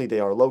specifically they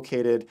are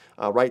located.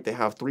 Right, they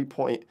have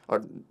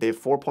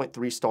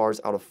 4.3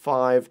 stars out of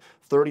 5.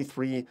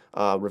 33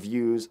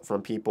 reviews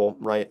from people,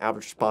 right?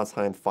 Average response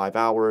time 5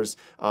 hours,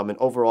 and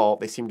overall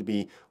they seem to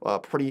be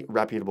pretty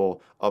reputable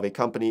of a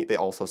company. They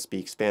also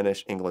speak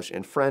Spanish, English,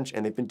 and French,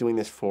 and they've been doing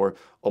this for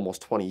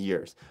almost 20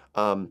 years.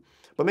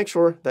 But make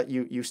sure that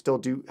you still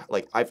do,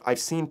 like I've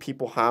seen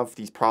people have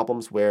these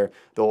problems where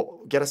they'll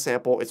get a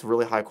sample, it's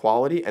really high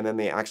quality, and then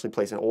they actually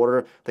place an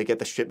order, they get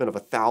the shipment of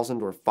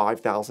 1,000 or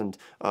 5,000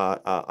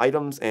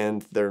 items,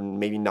 and they're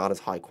maybe not as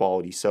high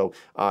quality. So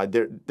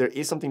there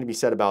is something to be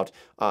said about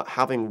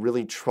having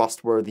really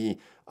trustworthy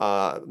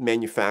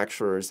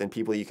manufacturers and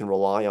people you can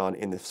rely on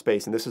in this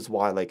space. And this is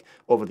why, like,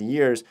 over the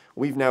years,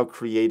 we've now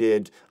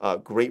created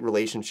great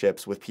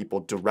relationships with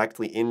people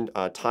directly in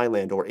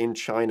Thailand or in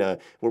China,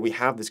 where we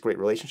have this great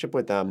relationship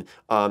with them,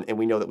 and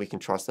we know that we can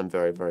trust them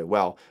very, very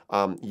well.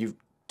 You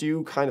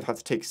do kind of have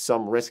to take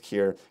some risk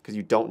here because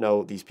you don't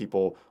know these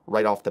people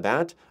right off the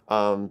bat,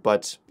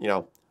 but, you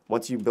know,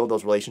 once you build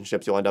those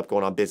relationships, you'll end up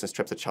going on business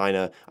trips to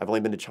China. I've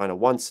only been to China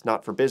once,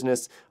 not for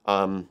business,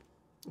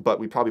 but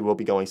we probably will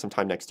be going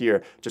sometime next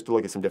year just to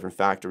look at some different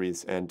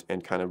factories and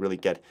kind of really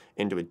get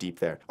into it deep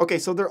there. Okay,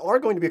 so there are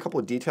going to be a couple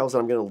of details that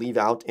I'm going to leave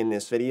out in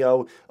this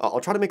video. I'll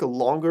try to make a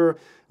longer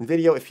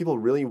video if people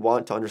really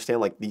want to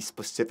understand like the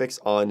specifics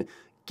on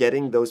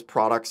getting those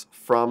products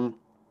from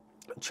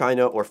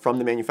China or from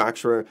the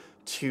manufacturer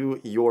to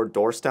your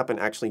doorstep and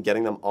actually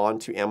getting them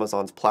onto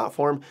Amazon's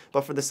platform.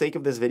 But for the sake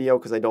of this video,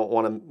 because I don't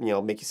want to, you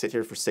know, make you sit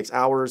here for 6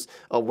 hours,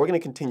 we're going to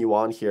continue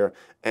on here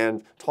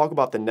and talk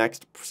about the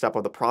next step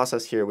of the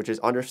process here, which is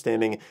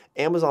understanding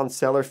Amazon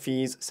seller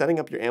fees, setting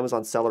up your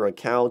Amazon seller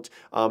account,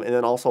 and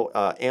then also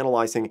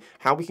analyzing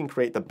how we can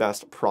create the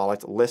best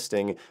product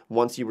listing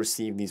once you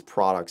receive these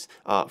products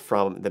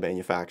from the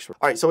manufacturer.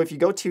 All right, so if you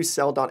go to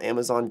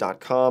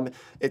sell.amazon.com,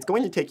 it's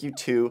going to take you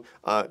to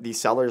the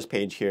sellers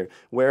page here,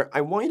 where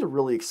I want you to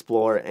really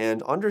explore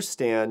and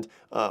understand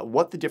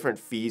what the different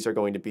fees are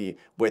going to be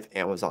with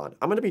Amazon.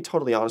 I'm going to be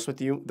totally honest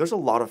with you. There's a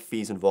lot of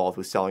fees involved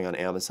with selling on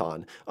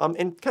Amazon,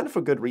 and kind of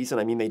for good reason.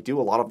 I mean, they do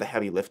a lot of the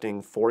heavy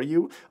lifting for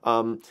you,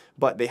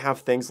 but they have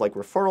things like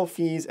referral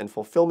fees and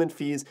fulfillment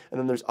fees, and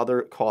then there's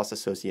other costs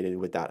associated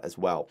with that as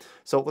well.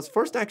 So let's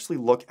first actually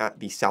look at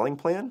the selling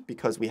plan,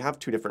 because we have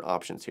two different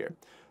options here.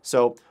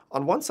 So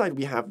on one side,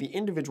 we have the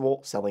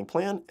individual selling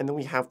plan, and then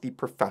we have the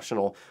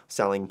professional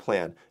selling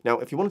plan. Now,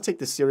 if you want to take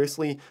this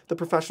seriously, the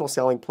professional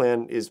selling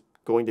plan is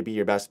going to be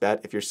your best bet.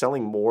 If you're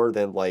selling more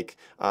than like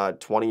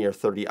 20 or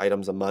 30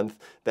 items a month,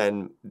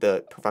 then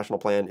the professional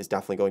plan is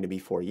definitely going to be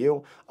for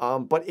you.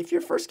 But if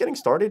you're first getting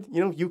started,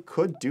 you know, you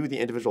could do the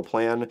individual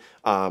plan.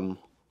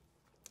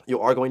 You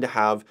are going to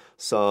have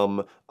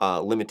some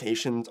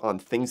limitations on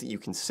things that you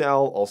can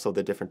sell, also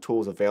the different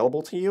tools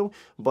available to you,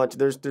 but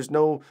there's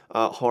no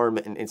harm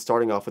in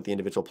starting off with the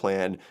individual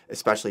plan,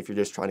 especially if you're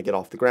just trying to get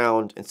off the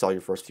ground and sell your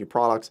first few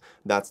products.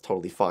 That's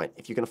totally fine.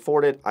 If you can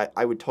afford it,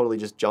 I would totally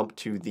just jump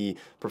to the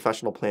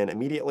professional plan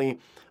immediately.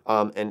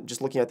 And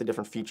just looking at the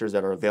different features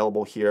that are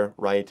available here,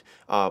 right?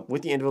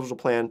 With the individual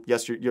plan,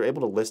 yes, you're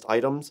able to list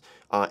items,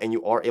 and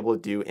you are able to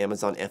do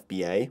Amazon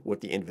FBA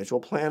with the individual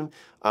plan,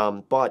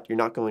 but you're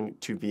not going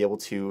to be able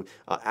to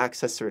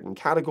access certain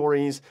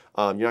categories.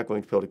 You're not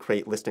going to be able to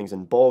create listings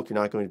in bulk. You're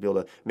not going to be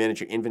able to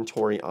manage your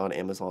inventory on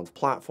Amazon's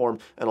platform,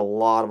 and a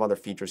lot of other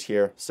features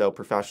here. So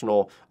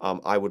professional,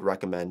 I would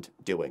recommend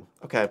doing.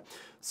 Okay.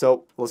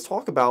 So let's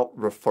talk about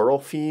referral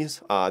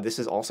fees. This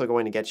is also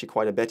going to get you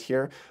quite a bit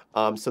here.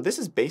 So this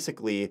is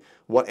basically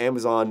what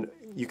Amazon,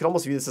 you can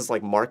almost view this as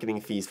like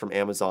marketing fees from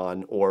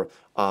Amazon, or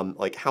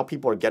like how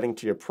people are getting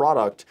to your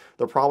product.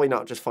 They're probably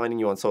not just finding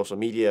you on social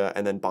media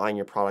and then buying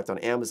your product on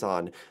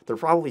Amazon. They're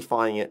probably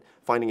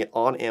finding it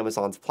on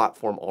Amazon's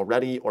platform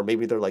already, or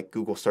maybe they're like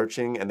Google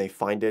searching and they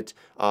find it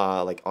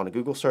like on a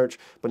Google search.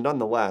 But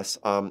nonetheless,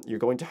 you're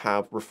going to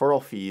have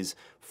referral fees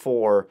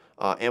for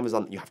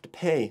Amazon that you have to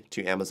pay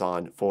to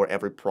Amazon for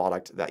every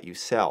product that you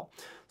sell.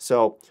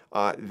 So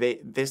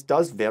this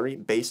does vary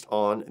based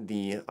on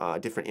the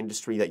different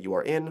industry that you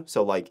are in.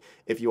 So like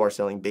if you are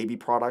selling baby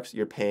products,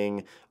 you're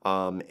paying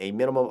a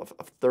minimum of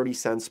 30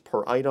 cents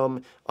per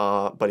item,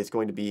 but it's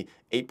going to be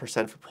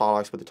 8% for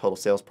products with a total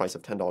sales price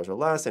of $10 or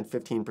less, and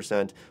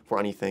 15% for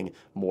anything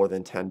more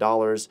than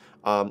 $10.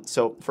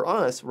 So for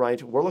us,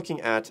 right, we're looking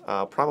at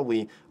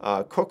probably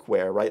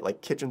cookware, right,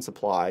 like kitchen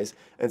supplies.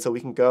 And so we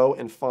can go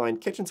and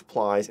find kitchen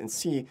supplies and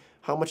see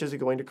how much is it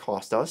going to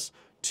cost us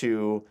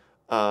to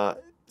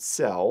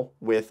sell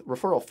with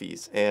referral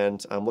fees.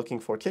 And I'm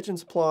looking for kitchen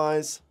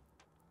supplies,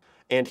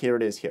 and here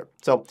it is here.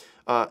 So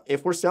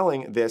if we're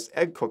selling this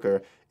egg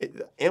cooker,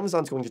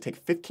 Amazon's going to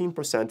take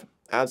 15%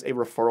 as a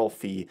referral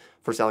fee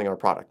for selling our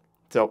product.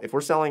 So if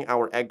we're selling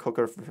our egg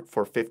cooker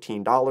for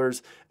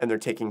 $15 and they're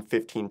taking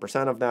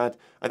 15% of that,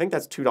 I think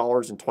that's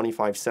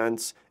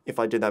 $2.25, if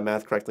I did that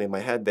math correctly in my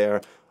head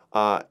there,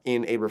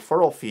 in a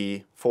referral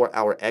fee for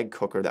our egg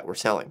cooker that we're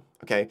selling.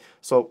 Okay,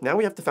 so now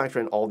we have to factor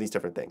in all these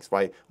different things,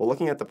 right? We're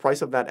looking at the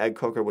price of that egg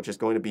cooker, which is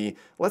going to be,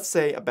 let's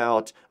say,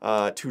 about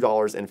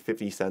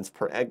 $2.50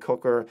 per egg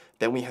cooker.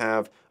 Then we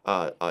have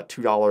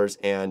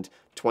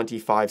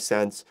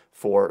 $2.25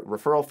 for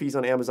referral fees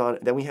on Amazon.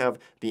 Then we have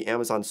the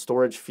Amazon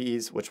storage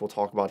fees, which we'll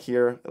talk about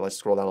here. And let's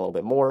scroll down a little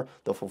bit more.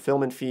 The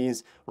fulfillment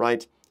fees,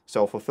 right?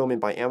 So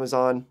fulfillment by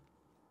Amazon.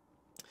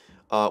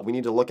 We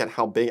need to look at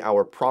how big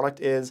our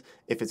product is.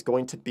 If it's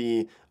going to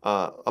be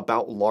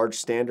about large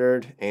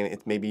standard, and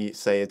it maybe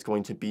say it's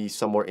going to be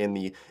somewhere in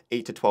the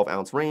 8 to 12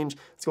 ounce range,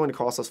 it's going to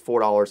cost us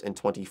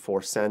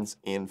 $4.24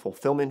 in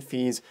fulfillment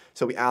fees.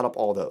 So we add up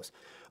all those.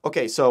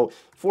 Okay, so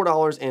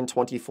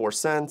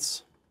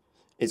 $4.24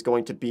 is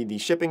going to be the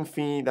shipping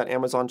fee that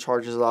Amazon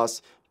charges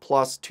us,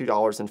 plus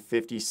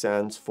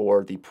 $2.50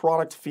 for the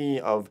product fee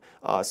of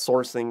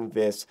sourcing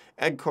this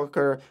egg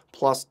cooker,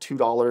 plus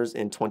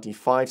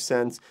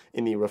 $2.25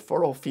 in the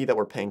referral fee that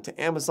we're paying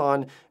to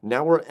Amazon.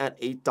 Now we're at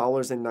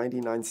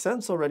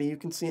 $8.99 already. You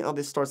can see how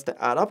this starts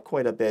to add up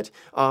quite a bit.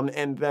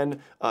 And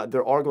then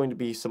there are going to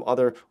be some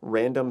other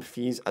random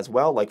fees as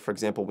well. Like, for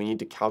example, we need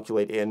to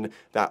calculate in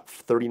that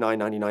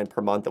 $39.99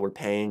 per month that we're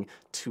paying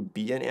to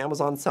be an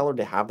Amazon seller,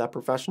 to have that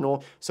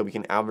professional. So we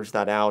can average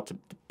that out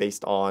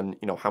based on,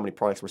 you know, how many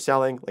products we're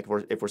selling. Like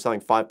if we're selling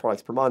 5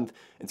 products per month,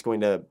 it's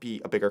going to be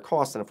a bigger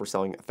cost than if we're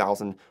selling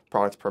 1,000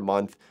 products per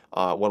month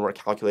when we're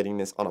calculating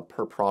this on a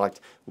per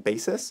product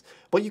basis.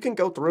 But you can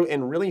go through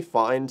and really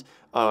find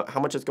how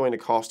much it's going to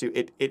cost you.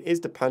 It is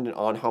dependent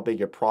on how big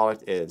your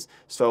product is.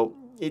 So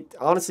it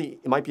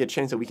might be a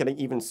chance that we can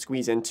even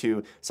squeeze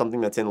into something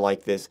that's in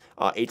like this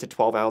 8 to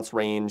 12 ounce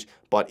range,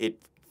 but it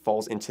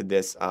falls into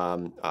this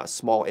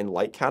small and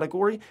light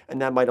category,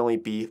 and that might only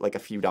be like a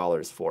few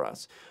dollars for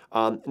us.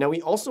 Now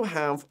we also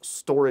have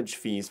storage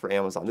fees for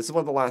Amazon. This is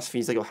one of the last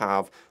fees that you'll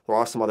have. There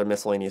are some other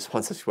miscellaneous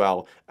ones as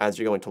well, as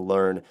you're going to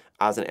learn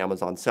as an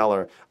Amazon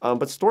seller.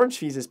 But storage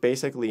fees is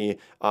basically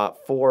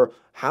for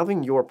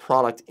having your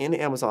product in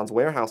Amazon's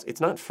warehouse. It's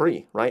not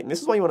free, right? And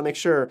this is why you want to make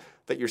sure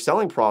that you're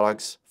selling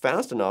products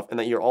fast enough and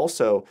that you're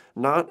also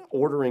not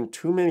ordering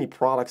too many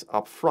products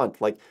up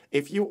front. Like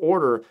if you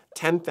order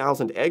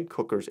 10,000 egg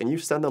cookers and you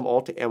send them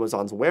all to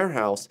Amazon's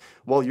warehouse,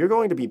 well, you're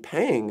going to be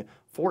paying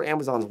for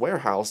Amazon's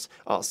warehouse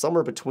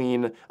somewhere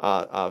between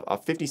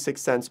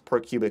 56 cents per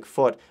cubic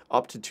foot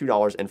up to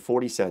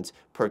 $2.40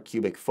 per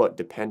cubic foot,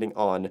 depending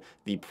on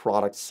the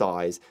product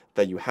size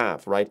that you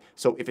have, right?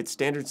 So if it's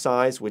standard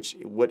size, which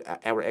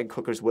our egg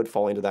cookers would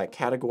fall into that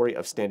category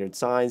of standard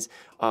size,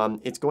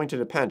 it's going to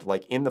depend.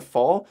 Like in the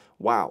fall,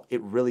 wow, it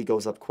really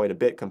goes up quite a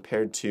bit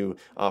compared to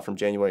from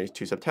January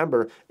to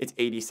September. It's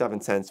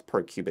 87 cents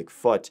per cubic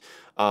foot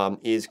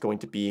is going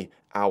to be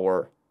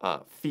our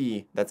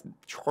fee that's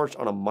charged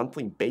on a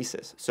monthly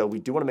basis. So we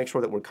do want to make sure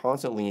that we're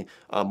constantly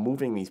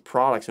moving these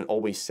products and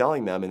always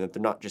selling them, and that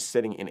they're not just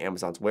sitting in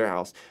Amazon's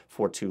warehouse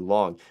for too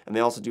long. And they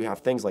also do have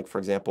things like, for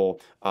example,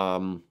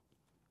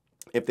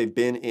 if they've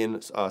been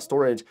in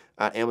storage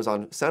at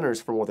Amazon centers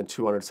for more than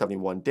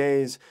 271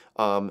 days,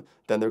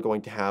 then they're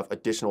going to have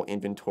additional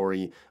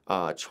inventory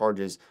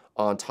charges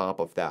on top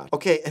of that.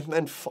 Okay, and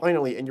then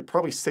finally, and you're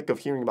probably sick of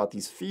hearing about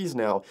these fees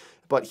now,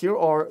 but here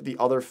are the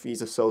other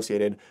fees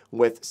associated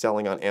with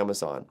selling on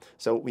Amazon.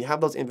 So we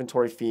have those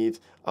inventory fees.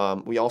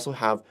 We also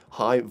have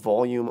high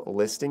volume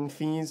listing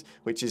fees,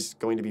 which is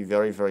going to be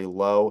very, very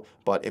low.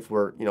 But if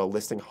we're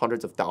listing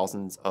hundreds of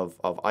thousands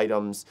of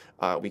items,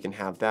 we can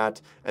have that.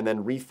 And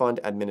then refund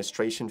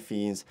administration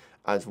fees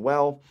as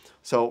well.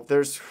 So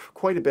there's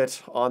quite a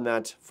bit on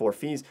that for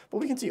fees, but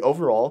we can see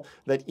overall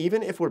that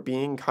even if we're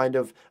being kind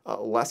of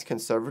less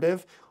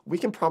conservative, we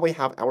can probably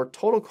have our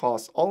total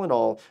costs all in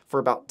all for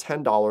about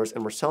 $10,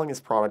 and we're selling this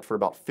product for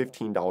about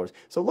 $15.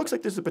 So it looks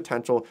like there's a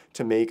potential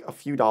to make a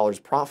few dollars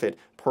profit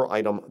per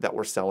item that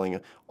we're selling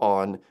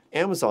on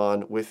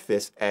Amazon with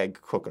this egg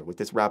cooker, with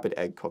this rapid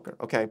egg cooker,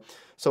 okay?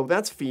 So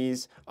that's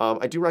fees.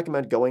 I do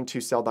recommend going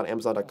to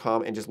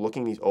sell.amazon.com and just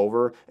looking these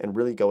over and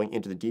really going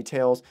into the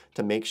details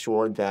to make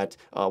sure that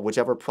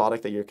whichever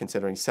product that you're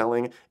considering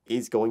selling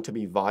is going to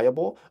be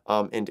viable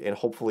and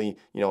hopefully,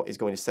 is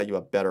going to set you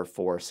up better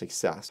for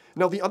success.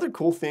 Now, the other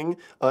cool thing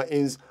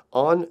is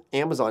on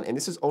Amazon, and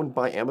this is owned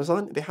by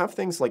Amazon, they have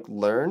things like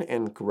Learn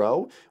and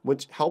Grow,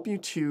 which help you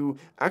to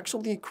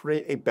actually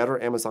create a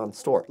better Amazon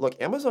store.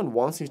 Look, Amazon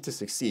wants you to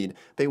succeed.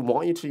 They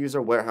want you to use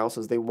their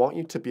warehouses. They want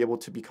you to be able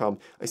to become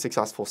a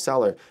successful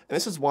seller. And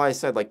this is why I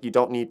said, like, you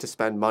don't need to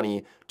spend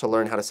money to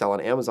learn how to sell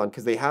on Amazon,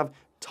 because they have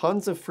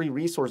tons of free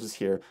resources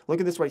here. Look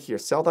at this right here,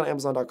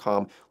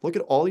 sell.amazon.com. Look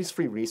at all these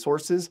free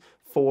resources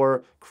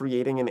for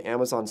creating an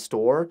Amazon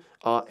store,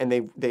 and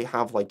they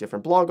have like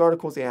different blog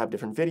articles, they have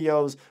different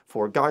videos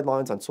for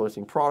guidelines on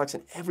sourcing products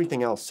and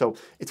everything else. So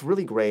it's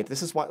really great.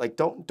 This is why, like,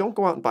 don't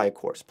go out and buy a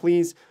course,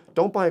 please.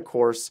 Don't buy a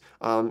course.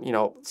 You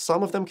know,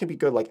 some of them can be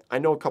good. Like, I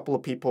know a couple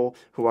of people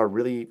who are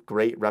really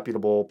great,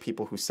 reputable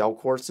people who sell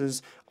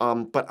courses,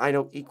 but I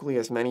know equally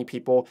as many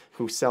people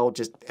who sell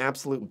just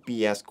absolute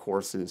BS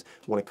courses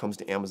when it comes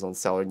to Amazon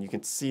seller. And you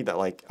can see that,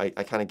 like,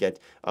 I kind of get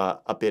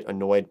a bit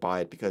annoyed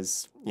by it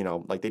because, you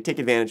know, like, they take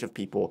advantage of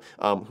people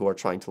who are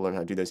trying to learn how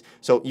to do this.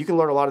 So you can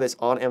learn a lot of this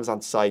on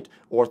Amazon's site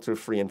or through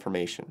free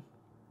information.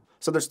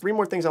 So there's 3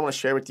 more things I want to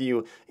share with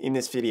you in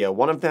this video.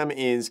 One of them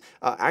is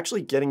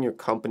actually getting your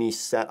company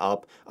set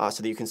up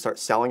so that you can start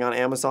selling on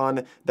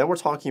Amazon. Then we're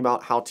talking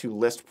about how to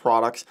list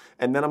products.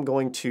 And then I'm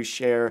going to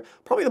share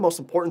probably the most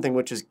important thing,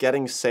 which is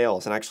getting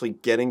sales and actually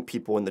getting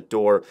people in the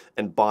door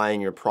and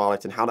buying your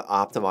product and how to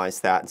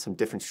optimize that and some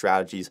different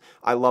strategies.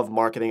 I love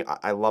marketing.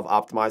 I love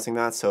optimizing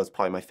that. So it's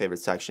probably my favorite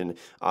section,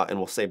 and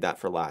we'll save that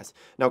for last.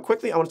 Now,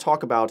 quickly, I want to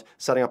talk about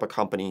setting up a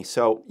company.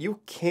 So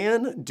you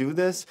can do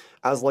this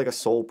as like a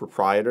sole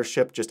proprietorship,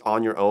 just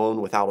on your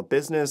own without a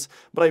business,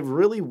 but I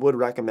really would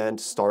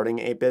recommend starting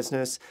a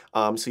business.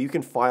 So you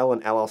can file an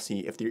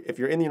LLC if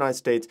you're in the United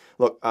States.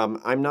 Look,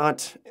 I'm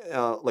not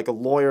like a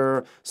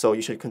lawyer, so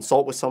you should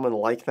consult with someone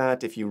like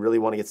that if you really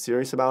want to get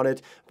serious about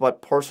it.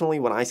 But personally,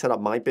 when I set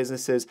up my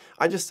businesses,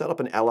 I just set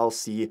up an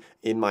LLC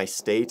in my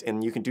state,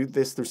 and you can do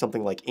this through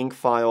something like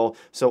InkFile.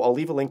 So I'll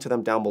leave a link to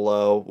them down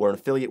below. We're an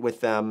affiliate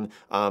with them,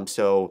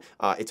 so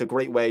it's a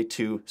great way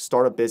to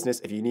start a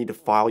business if you need to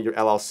file your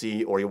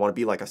LLC or you want to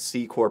be like a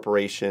C corporation.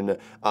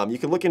 You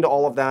can look into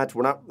all of that.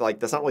 We're not like,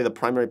 that's not really the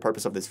primary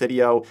purpose of this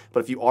video,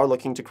 but if you are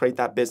looking to create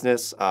that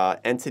business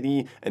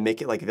entity and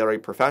make it like very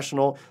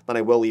professional, then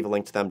I will leave a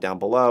link to them down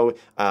below.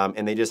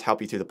 And they just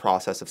help you through the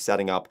process of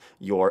setting up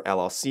your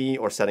LLC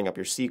or setting up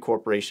your C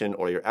corporation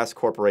or your S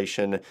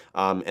corporation.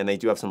 And they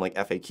do have some like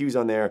FAQs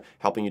on there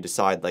helping you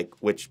decide like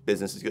which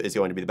business is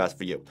going to be the best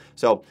for you.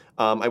 So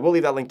I will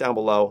leave that link down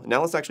below.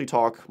 Now let's actually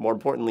talk more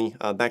importantly,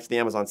 back to the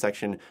Amazon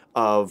section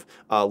of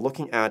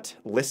looking at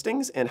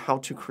listings and how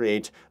to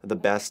create the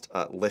best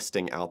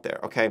listing out there,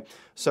 okay?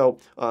 So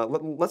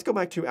let's go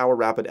back to our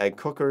rapid egg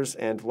cookers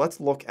and let's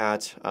look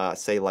at,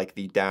 say, like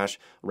the Dash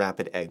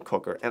rapid egg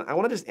cooker. And I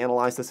want to just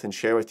analyze this and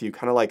share with you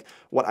kind of like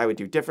what I would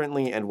do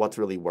differently and what's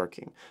really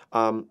working.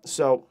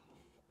 So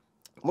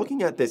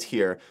looking at this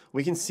here,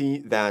 we can see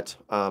that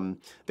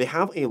they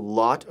have a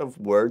lot of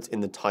words in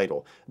the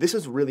title. This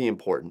is really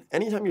important.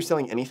 Anytime you're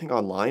selling anything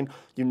online,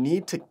 you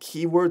need to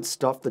keyword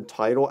stuff the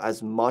title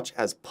as much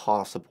as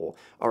possible,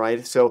 all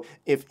right? So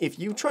if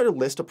you try to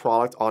list a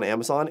product on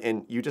Amazon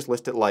and you just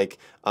list it like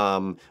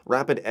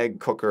rapid egg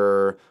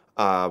cooker,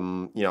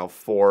 you know,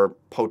 for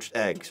poached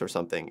eggs or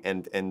something,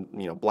 and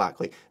you know, black,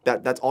 like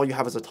that's all you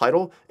have as a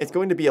title, it's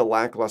going to be a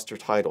lackluster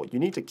title. You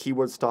need to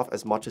keyword stuff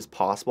as much as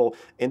possible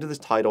into this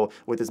title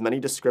with as many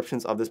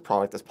descriptions of this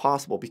product as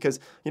possible, because,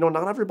 you know,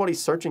 not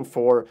everybody's searching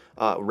for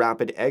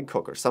rapid egg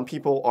cooker. Some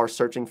people are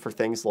searching for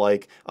things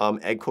like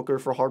egg cooker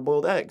for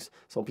hard-boiled eggs.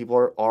 Some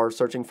people are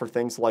searching for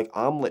things like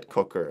omelet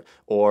cooker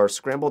or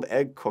scrambled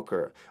egg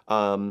cooker,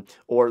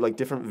 or like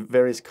different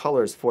various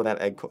colors for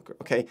that egg cooker,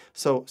 okay?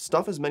 So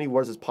stuff as many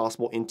words as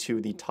possible into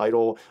the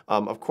title.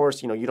 Of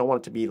course, you know, you don't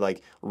want it to be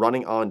like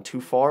running on too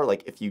far.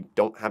 Like if you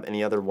don't have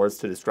any other words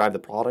to describe the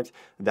product,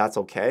 that's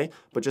okay.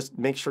 But just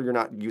make sure you're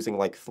not using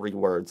like 3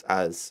 words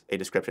as a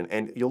description.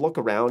 And you'll look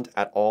around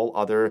at all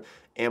other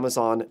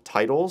Amazon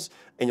titles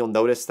and you'll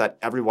notice that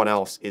everyone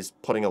else is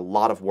putting a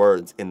lot of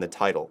words in the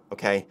title,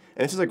 okay?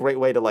 And this is a great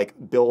way to like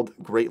build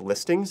great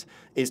listings,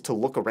 is to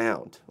look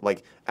around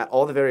like at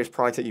all the various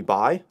products that you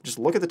buy. Just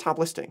look at the top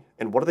listing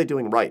and what are they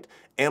doing right?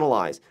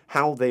 Analyze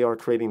how they are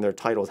creating their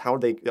titles, how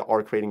they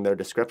are creating their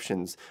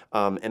descriptions,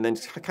 and then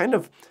kind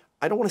of,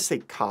 I don't want to say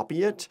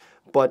copy it,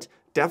 but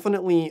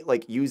definitely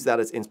like use that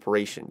as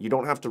inspiration. You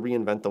don't have to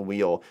reinvent the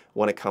wheel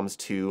when it comes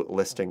to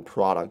listing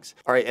products.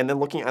 All right, and then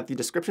looking at the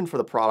description for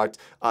the product,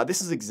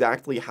 this is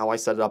exactly how I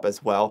set it up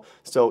as well.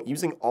 So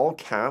using all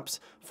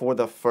caps for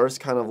the first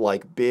kind of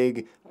like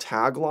big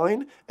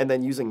tagline, and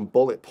then using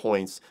bullet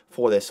points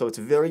for this. So it's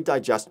very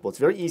digestible. It's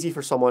very easy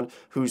for someone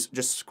who's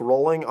just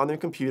scrolling on their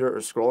computer or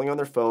scrolling on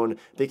their phone.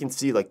 They can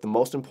see like the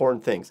most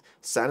important things: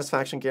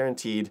 satisfaction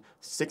guaranteed,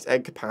 6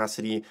 egg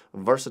capacity,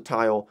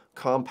 versatile,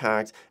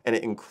 compact, and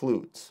it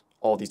includes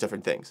all these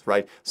different things,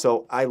 right?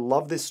 So I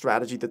love this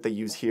strategy that they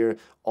use here,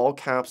 all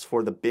caps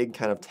for the big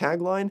kind of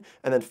tagline,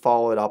 and then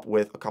follow it up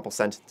with a couple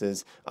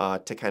sentences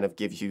to kind of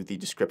give you the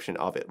description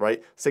of it,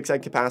 right? 6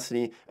 egg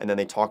capacity, and then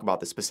they talk about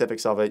the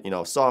specifics of it, you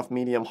know, soft,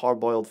 medium,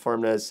 hard-boiled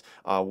firmness,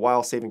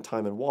 while saving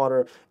time and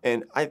water.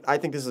 And I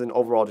think this is an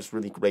overall just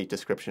really great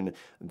description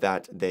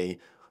that they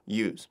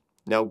use.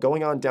 Now,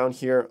 going on down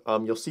here,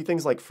 you'll see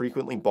things like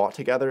frequently bought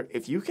together.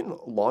 If you can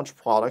launch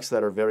products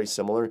that are very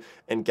similar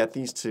and get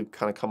these to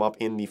kind of come up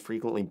in the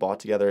frequently bought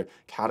together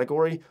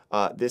category,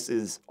 this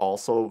is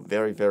also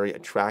very, very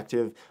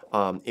attractive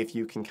if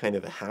you can kind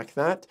of hack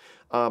that.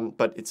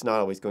 But it's not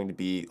always going to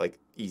be like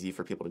easy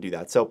for people to do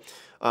that. So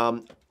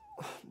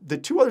the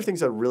two other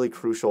things that are really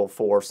crucial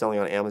for selling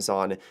on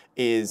Amazon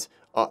is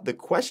the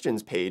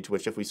questions page,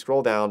 which if we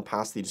scroll down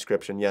past the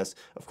description, yes,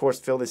 of course,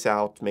 fill this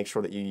out, make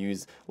sure that you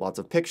use lots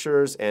of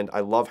pictures, and I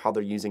love how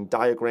they're using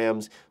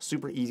diagrams,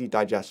 super easy,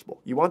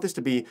 digestible. You want this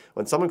to be,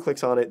 when someone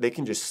clicks on it, they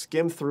can just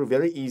skim through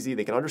very easy,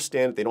 they can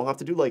understand it, they don't have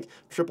to do like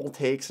triple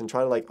takes and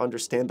try to like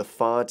understand the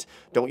font.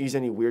 Don't use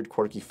any weird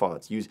quirky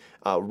fonts. Use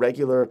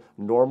regular,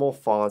 normal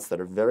fonts that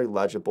are very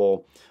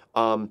legible.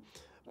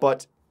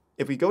 But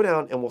if we go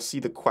down and we'll see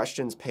the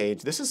questions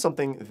page, this is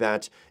something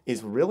that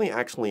is really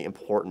actually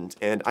important.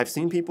 And I've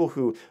seen people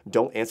who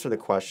don't answer the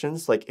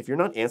questions. Like if you're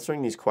not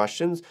answering these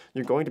questions,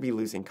 you're going to be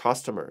losing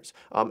customers.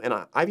 And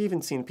I've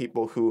even seen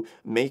people who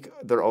make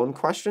their own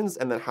questions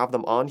and then have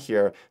them on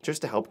here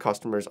just to help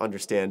customers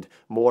understand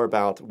more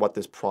about what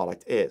this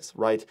product is,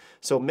 right?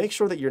 So make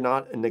sure that you're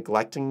not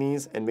neglecting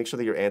these and make sure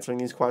that you're answering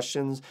these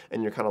questions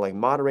and you're kind of like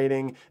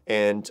moderating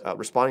and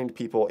responding to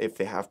people if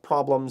they have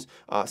problems.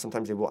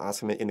 Sometimes they will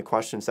ask them in the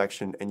question section,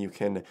 and you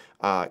can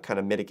kind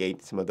of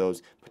mitigate some of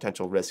those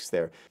potential risks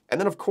there. And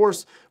then, of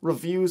course,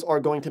 reviews are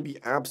going to be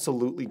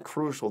absolutely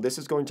crucial. This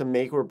is going to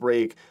make or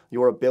break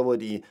your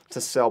ability to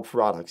sell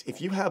products.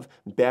 If you have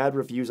bad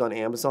reviews on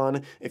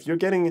Amazon, if you're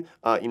getting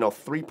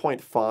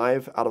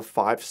 3.5 out of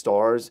 5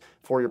 stars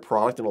for your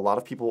product and a lot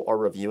of people are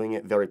reviewing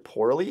it very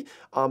poorly,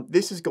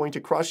 this is going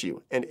to crush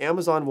you. And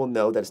Amazon will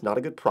know that it's not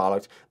a good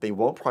product. They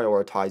won't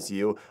prioritize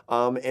you,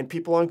 and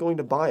people aren't going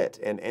to buy it.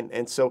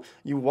 And so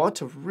you want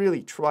to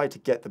really try to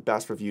get the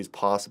best reviews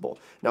possible.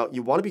 Now,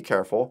 you want to be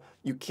careful.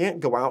 You can't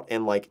go out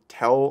and like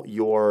tell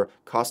your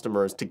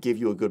customers to give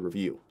you a good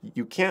review.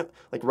 You can't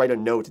like write a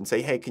note and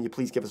say, hey, can you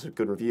please give us a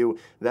good review?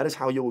 That is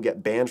how you will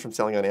get banned from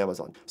selling on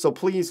Amazon. So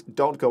please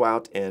don't go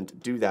out and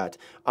do that.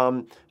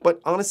 But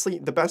honestly,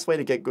 the best way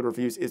to get good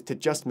reviews is to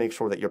just make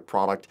sure that your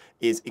product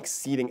is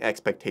exceeding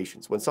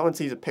expectations. When someone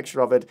sees a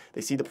picture of it,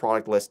 they see the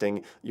product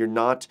listing, you're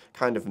not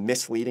kind of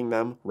misleading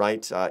them,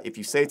 right? If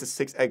you say it's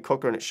a 6-egg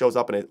cooker and it shows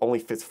up and it only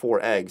fits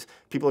 4 eggs,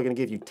 people are going to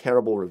give you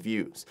terrible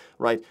reviews,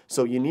 right?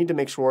 So you need to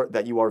make sure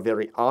that you are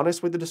very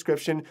honest with the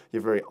description,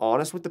 you're very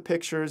honest with the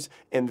pictures,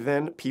 and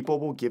then people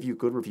will give you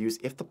good reviews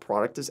if the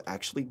product is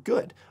actually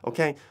good,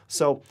 okay?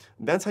 So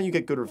that's how you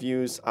get good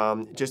reviews.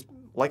 Just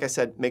like I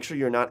said, make sure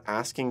you're not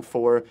asking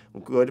for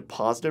good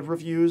positive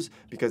reviews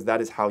because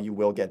that is how you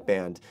will get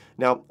banned.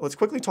 Now, let's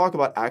quickly talk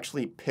about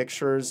actually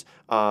pictures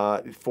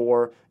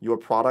for your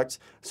product.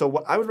 So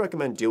what I would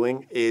recommend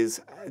doing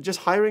is just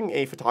hiring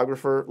a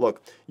photographer.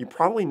 Look, you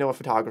probably know a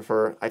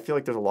photographer. I feel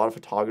like there's a lot of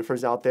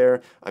photographers out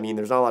there. I mean,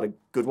 there's not a lot of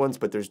good ones,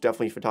 but there's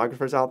definitely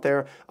photographers out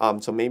there.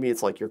 So maybe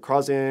it's like your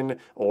cousin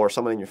or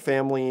someone in your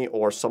family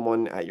or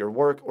someone at your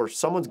work or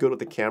someone's good with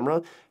the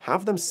camera.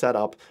 Have them set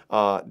up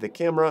the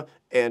camera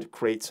and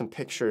create some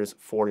pictures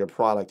for your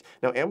product.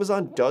 Now,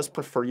 Amazon does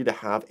prefer you to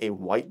have a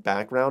white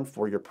background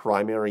for your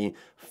primary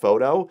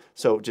photo,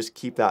 so just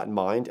keep that in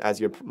mind as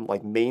your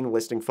like main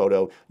listing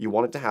photo. You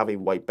want it to have a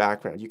white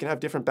background. You can have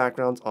different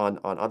backgrounds on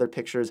other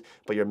pictures,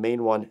 but your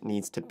main one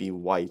needs to be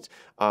white.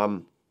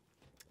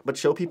 But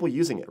show people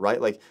using it,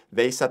 right? Like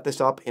they set this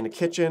up in a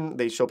kitchen.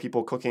 They show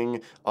people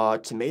cooking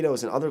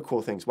tomatoes and other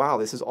cool things. Wow,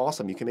 this is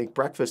awesome. You can make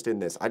breakfast in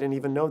this. I didn't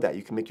even know that.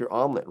 You can make your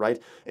omelet,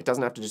 right? It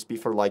doesn't have to just be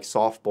for like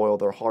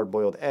soft-boiled or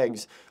hard-boiled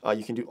eggs.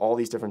 You can do all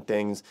these different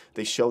things.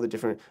 They show the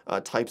different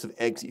types of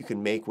eggs that you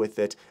can make with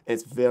it. And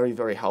it's very,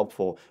 very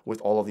helpful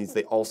with all of these.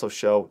 They also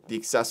show the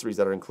accessories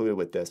that are included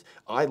with this.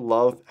 I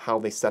love how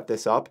they set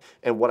this up.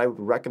 And what I would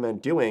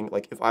recommend doing,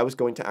 like if I was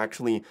going to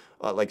actually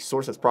like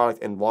source this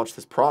product and launch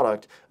this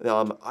product,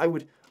 I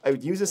would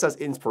use this as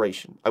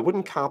inspiration. I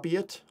wouldn't copy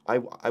it.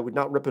 I would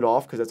not rip it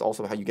off because that's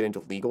also how you get into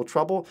legal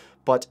trouble,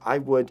 but I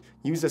would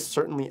use this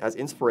certainly as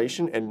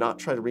inspiration and not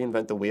try to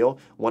reinvent the wheel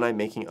when I'm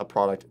making a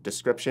product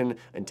description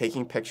and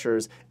taking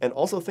pictures, and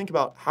also think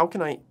about how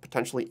can I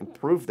potentially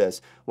improve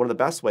this. One of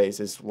the best ways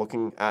is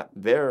looking at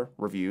their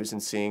reviews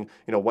and seeing,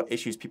 what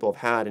issues people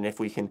have had and if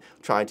we can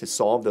try to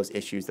solve those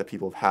issues that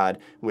people have had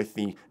with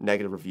the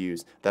negative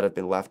reviews that have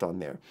been left on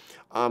there.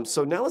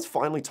 So now let's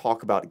finally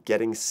talk about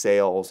getting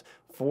sales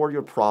for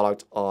your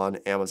product on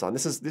Amazon.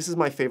 This is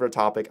my favorite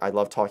topic. I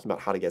love talking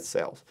about how to get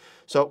sales.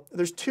 So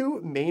there's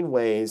 2 main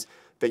ways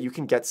that you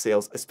can get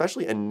sales,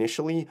 especially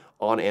initially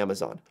on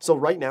Amazon. So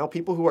right now,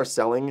 people who are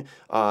selling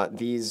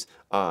these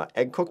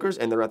egg cookers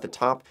and they're at the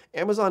top,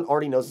 Amazon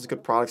already knows it's a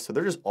good product, so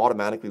they're just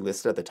automatically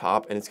listed at the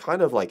top, and it's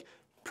kind of like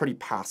pretty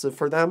passive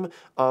for them.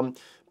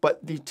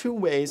 But the 2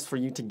 ways for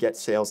you to get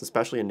sales,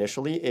 especially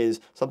initially, is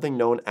something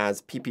known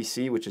as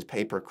PPC, which is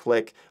pay per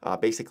click.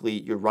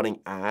 Basically, you're running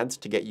ads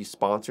to get you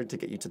sponsored, to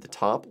get you to the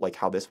top, like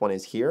how this one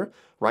is here,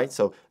 right?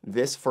 So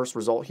this first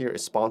result here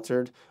is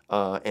sponsored,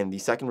 and the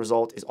second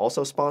result is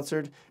also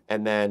sponsored,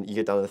 and then you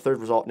get down to the third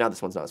result. Now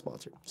this one's not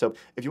sponsored. So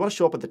if you want to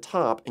show up at the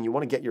top and you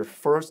want to get your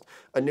first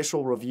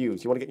initial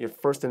reviews, you want to get your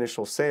first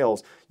initial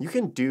sales, you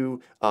can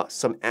do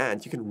some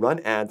ads. You can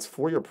run ads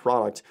for your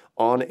product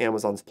on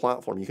Amazon's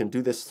platform. You can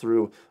do this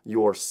through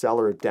your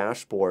seller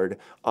dashboard.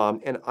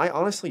 And I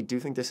honestly do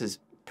think this is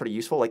pretty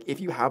useful. Like if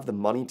you have the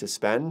money to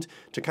spend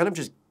to kind of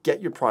just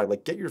get your product,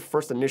 like get your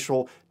first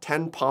initial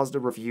 10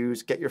 positive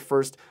reviews, get your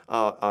first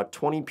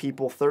 20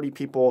 people, 30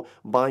 people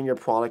buying your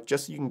product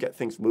just so you can get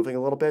things moving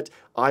a little bit.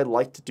 I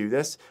like to do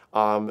this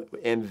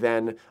and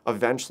then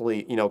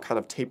eventually, kind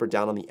of taper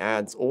down on the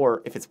ads,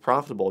 or if it's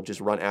profitable,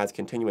 just run ads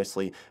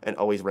continuously and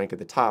always rank at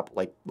the top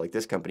like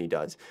this company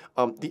does.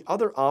 The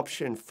other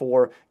option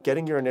for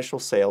getting your initial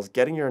sales,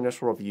 getting your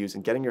initial reviews,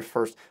 and getting your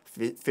first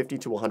 50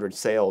 to 100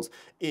 sales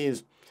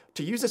is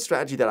to use a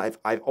strategy that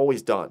I've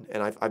always done,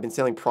 and I've been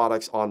selling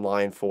products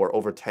online for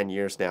over 10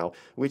 years now,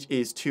 which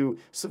is to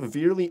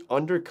severely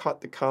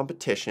undercut the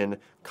competition,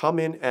 come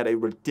in at a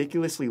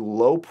ridiculously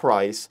low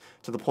price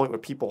to the point where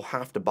people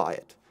have to buy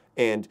it.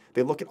 And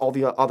they look at all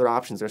the other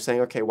options. They're saying,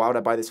 okay, why would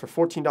I buy this for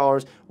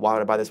 $14? Why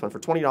would I buy this one for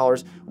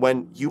 $20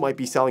 when you might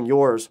be selling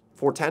yours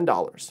for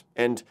 $10?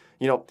 And,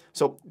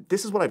 so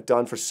this is what I've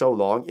done for so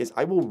long is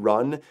I will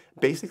run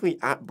basically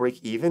at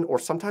break even, or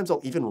sometimes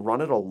I'll even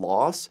run at a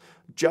loss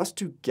just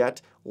to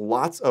get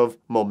lots of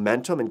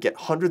momentum and get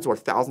hundreds or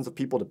thousands of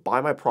people to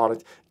buy my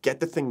product, get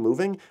the thing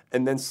moving,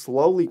 and then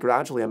slowly,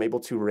 gradually, I'm able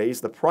to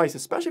raise the price,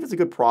 especially if it's a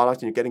good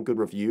product and you're getting good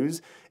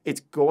reviews. It's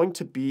going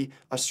to be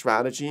a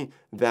strategy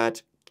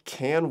that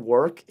can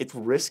work. It's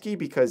risky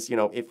because,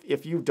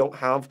 if you don't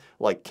have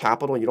like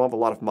capital, you don't have a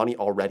lot of money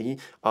already,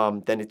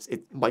 then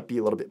it might be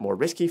a little bit more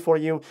risky for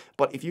you.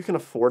 But if you can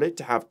afford it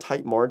to have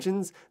tight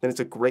margins, then it's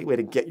a great way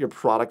to get your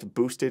product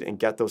boosted and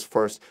get those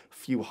first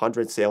few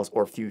hundred sales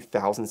or a few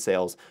thousand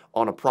sales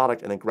on a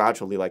product, and then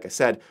gradually, like I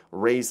said,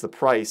 raise the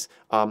price.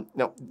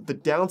 Now, the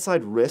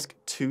downside risk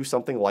to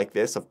something like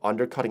this of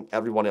undercutting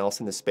everyone else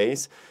in the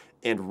space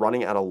and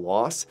running at a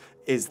loss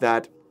is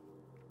that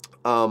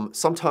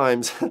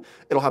sometimes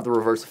it'll have the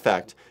reverse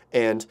effect,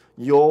 and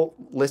you'll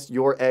list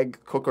your egg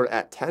cooker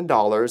at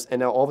 $10, and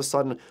now all of a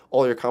sudden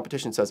all your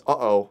competition says,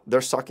 uh-oh, they're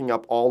sucking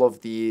up all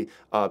of the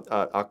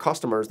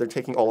customers, they're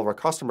taking all of our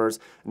customers.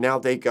 Now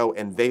they go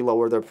and they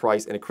lower their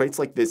price, and it creates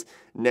like this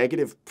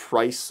negative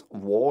price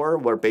war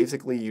where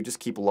basically you just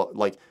keep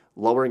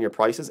lowering your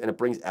prices, and it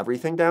brings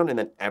everything down, and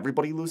then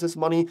everybody loses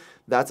money.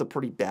 That's a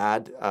pretty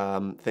bad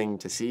thing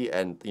to see,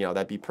 and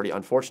that'd be pretty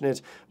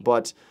unfortunate.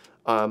 But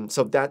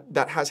so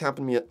that has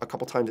happened to me a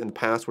couple times in the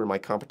past where my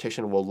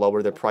competition will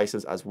lower their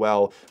prices as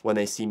well when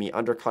they see me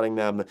undercutting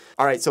them.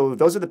 All right, so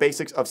those are the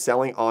basics of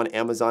selling on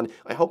Amazon.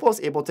 I hope I was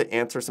able to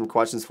answer some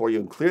questions for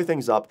you and clear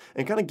things up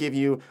and kind of give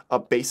you a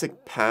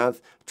basic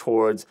path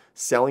towards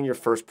selling your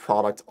first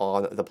product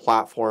on the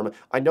platform.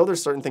 I know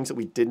there's certain things that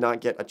we did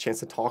not get a chance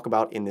to talk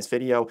about in this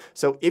video.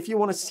 So if you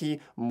want to see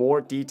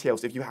more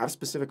details, if you have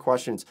specific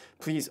questions,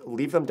 please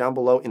leave them down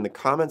below in the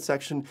comment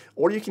section,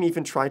 or you can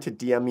even try to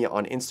DM me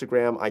on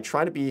Instagram. I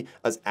try to be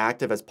as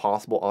active as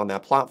possible on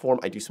that platform.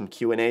 I do some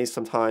Q&As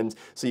sometimes,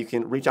 so you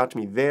can reach out to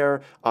me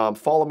there.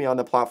 Follow me on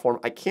the platform.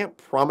 I can't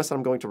promise that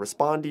I'm going to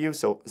respond to you,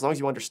 so as long as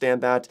you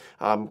understand that,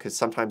 because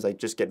sometimes I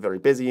just get very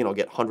busy and I'll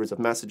get hundreds of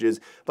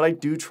messages, but I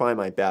do try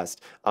my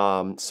best.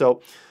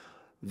 So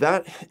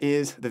that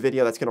is the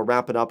video that's going to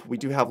wrap it up. We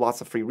do have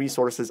lots of free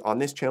resources on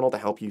this channel to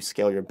help you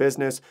scale your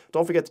business.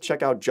 Don't forget to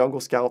check out Jungle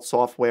Scout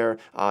software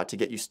to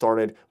get you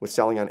started with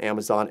selling on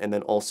Amazon. And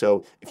then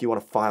also, if you want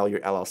to file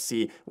your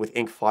LLC with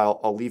InkFile,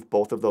 I'll leave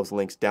both of those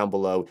links down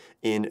below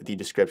in the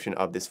description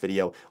of this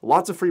video.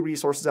 Lots of free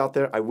resources out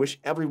there. I wish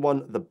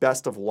everyone the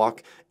best of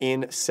luck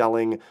in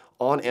selling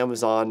on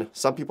Amazon.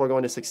 Some people are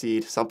going to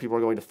succeed, some people are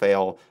going to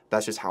fail.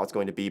 That's just how it's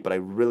going to be, but I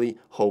really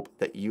hope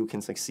that you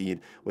can succeed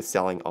with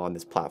selling on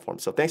this platform.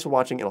 So thanks for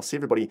watching, and I'll see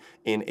everybody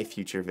in a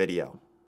future video.